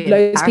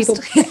 loads of people,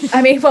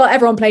 I mean, well,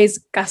 everyone plays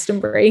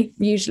Glastonbury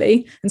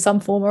usually in some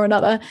form or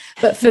another.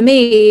 But for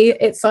me,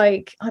 it's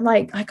like, I'm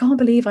like, I can't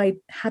believe I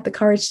had the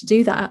courage to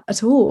do that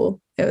at all.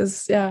 It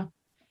was, yeah,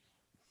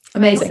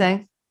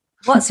 amazing.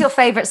 What's your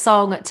favourite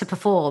song to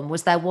perform?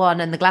 Was there one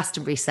in the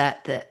Glastonbury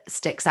set that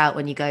sticks out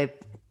when you go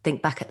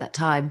think back at that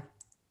time?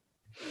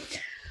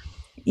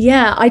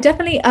 Yeah, I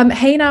definitely,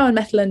 Hey Now and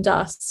Metal and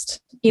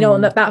Dust, you know,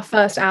 on that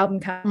first album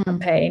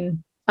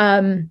campaign.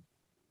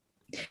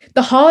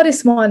 The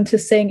hardest one to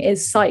sing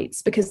is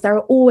Sights, because there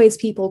are always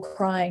people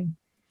crying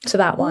to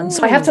that one.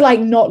 So I have to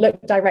like not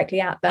look directly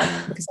at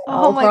them because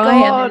I'll cry.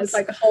 God. And it's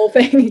like a whole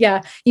thing.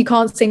 Yeah, you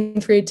can't sing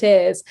through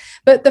tears.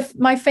 But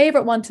my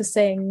favorite one to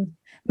sing,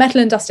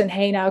 Metal and Dust and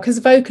Hey Now, because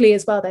vocally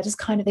as well, they just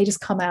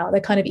come out. They're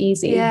kind of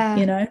easy,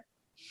 you know.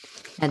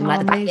 And like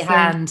the back of your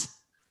hand.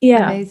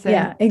 Yeah, amazing.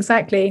 Yeah,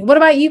 exactly. What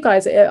about you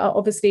guys?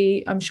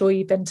 Obviously, I'm sure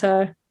you've been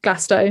to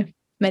Glasto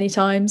many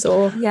times,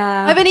 or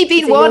I've only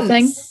been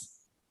once.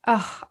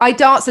 Oh, I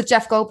danced with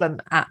Jeff Goldblum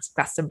at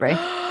Glastonbury.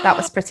 That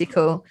was pretty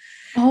cool.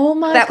 Oh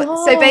my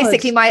God. So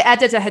basically my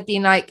editor had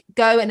been like,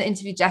 go and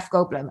interview Jeff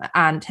Goldblum,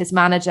 and his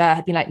manager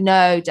had been like,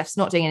 no, Jeff's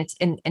not doing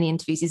any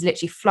interviews. He's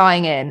literally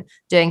flying in,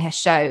 doing his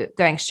show,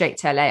 going straight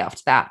to LA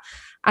after that.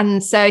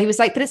 And so he was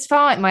like, but it's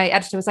fine. My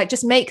editor was like,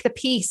 just make the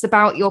piece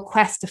about your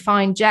quest to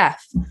find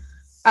Jeff. So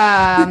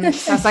I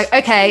was like,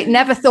 okay,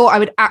 never thought I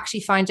would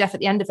actually find Jeff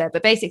at the end of it.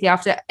 But basically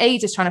after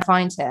ages trying to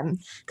find him,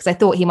 because I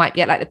thought he might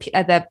be at like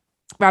the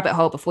rabbit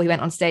hole before he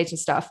went on stage and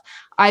stuff,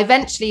 I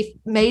eventually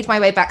made my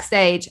way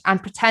backstage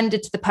and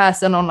pretended to the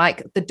person on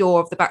like the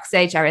door of the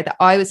backstage area that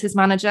I was his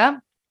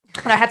manager.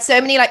 And I had so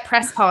many like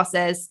press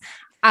passes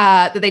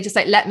that they just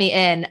like let me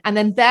in. And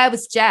then there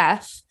was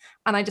Jeff,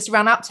 and I just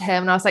ran up to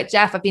him and I was like,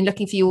 Jeff, I've been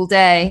looking for you all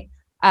day.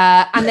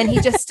 And then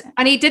he just,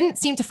 and he didn't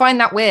seem to find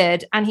that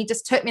weird. And he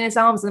just took me in his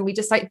arms and we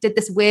just like did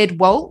this weird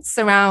waltz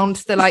around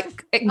the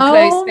like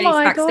enclosed space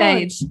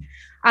backstage. God.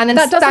 And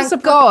then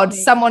thank God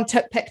someone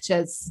took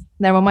pictures.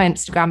 They're on my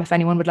Instagram if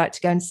anyone would like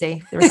to go and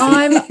see.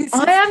 I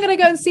am going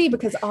to go and see,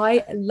 because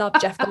I love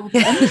Jeff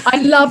Goldblum.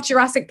 I love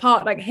Jurassic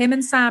Park, like him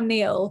and Sam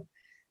Neill.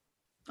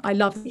 I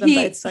love them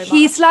both so much.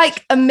 He's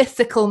like a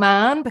mythical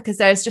man, because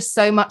there's just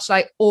so much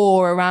like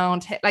awe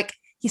around him. Like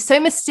he's so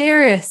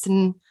mysterious,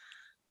 and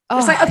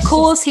it's like, of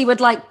course he would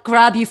like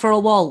grab you for a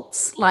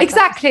waltz. Like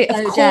exactly.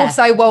 Of course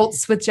I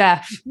waltz with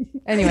Jeff.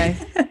 Anyway.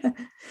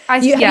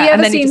 Have you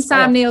ever seen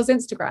Sam Neill's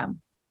Instagram?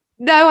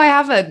 No, I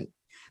haven't.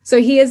 So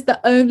he is the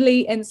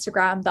only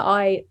Instagram that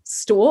I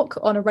stalk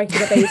on a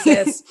regular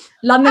basis.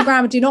 London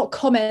Grammar do not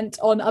comment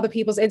on other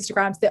people's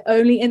Instagrams. The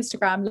only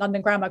Instagram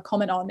London Grammar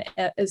comment on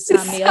is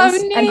Sam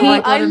Neill's.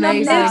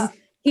 And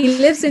he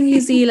lives in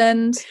New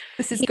Zealand.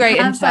 This is great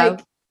info.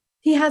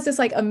 He has this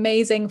like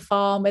amazing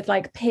farm with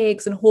like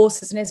pigs and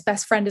horses, and his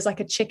best friend is like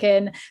a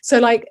chicken. So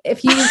like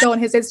if you go on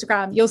his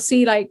Instagram, you'll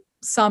see like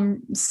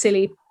some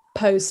silly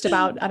post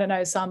about, I don't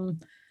know, some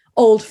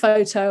old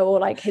photo or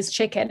like his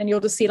chicken, and you'll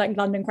just see like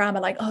London Grammar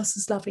like, oh, this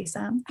is lovely,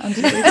 Sam. I'm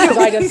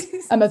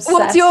obsessed.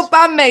 What do your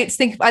bandmates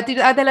think? Are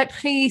they like,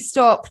 please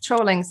stop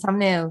trolling Sam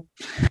Neill?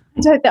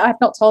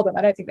 I've not told them.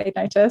 I don't think they'd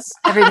notice.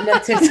 Everyone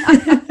noticed.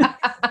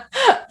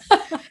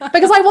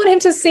 Because I want him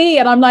to see,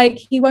 and I'm like,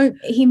 he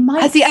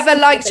might. Has he ever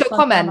liked your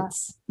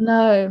comments?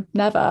 No,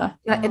 never.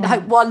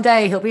 Like one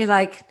day he'll be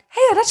like,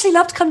 hey, I'd actually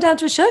love to come down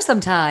to a show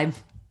sometime.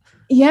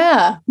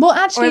 Yeah. Well,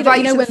 actually,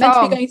 we're meant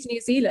to be going to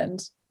New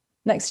Zealand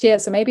next year,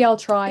 so maybe I'll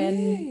try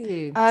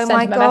and oh send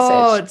my him a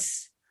God.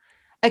 message.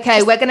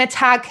 Okay, we're going to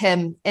tag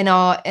him in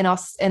our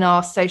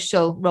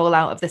social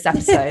rollout of this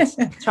episode.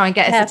 Try and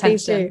get his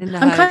attention.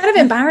 I'm kind of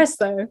embarrassed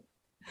though.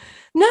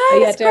 No,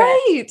 it's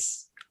great.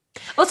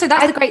 Also,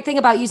 that's the great thing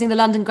about using the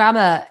London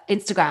Grammar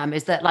Instagram,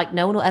 is that like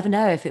no one will ever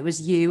know if it was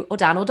you or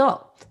Dan or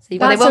Dot. So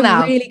that's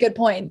a really good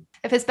point.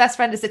 If his best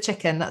friend is a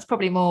chicken, that's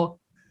probably more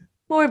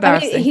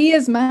embarrassing. I mean, he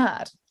is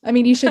mad. I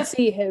mean, you should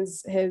see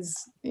his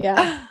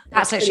yeah.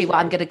 That's actually what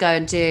I'm going to go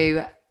and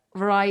do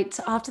right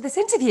after this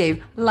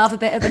interview. Love a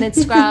bit of an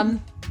Instagram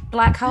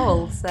black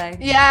hole. So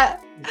yeah.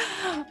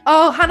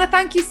 Oh, Hannah,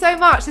 thank you so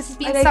much. This has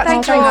been such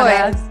a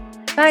joy.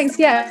 Thanks.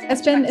 Yeah,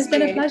 it's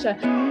been a pleasure.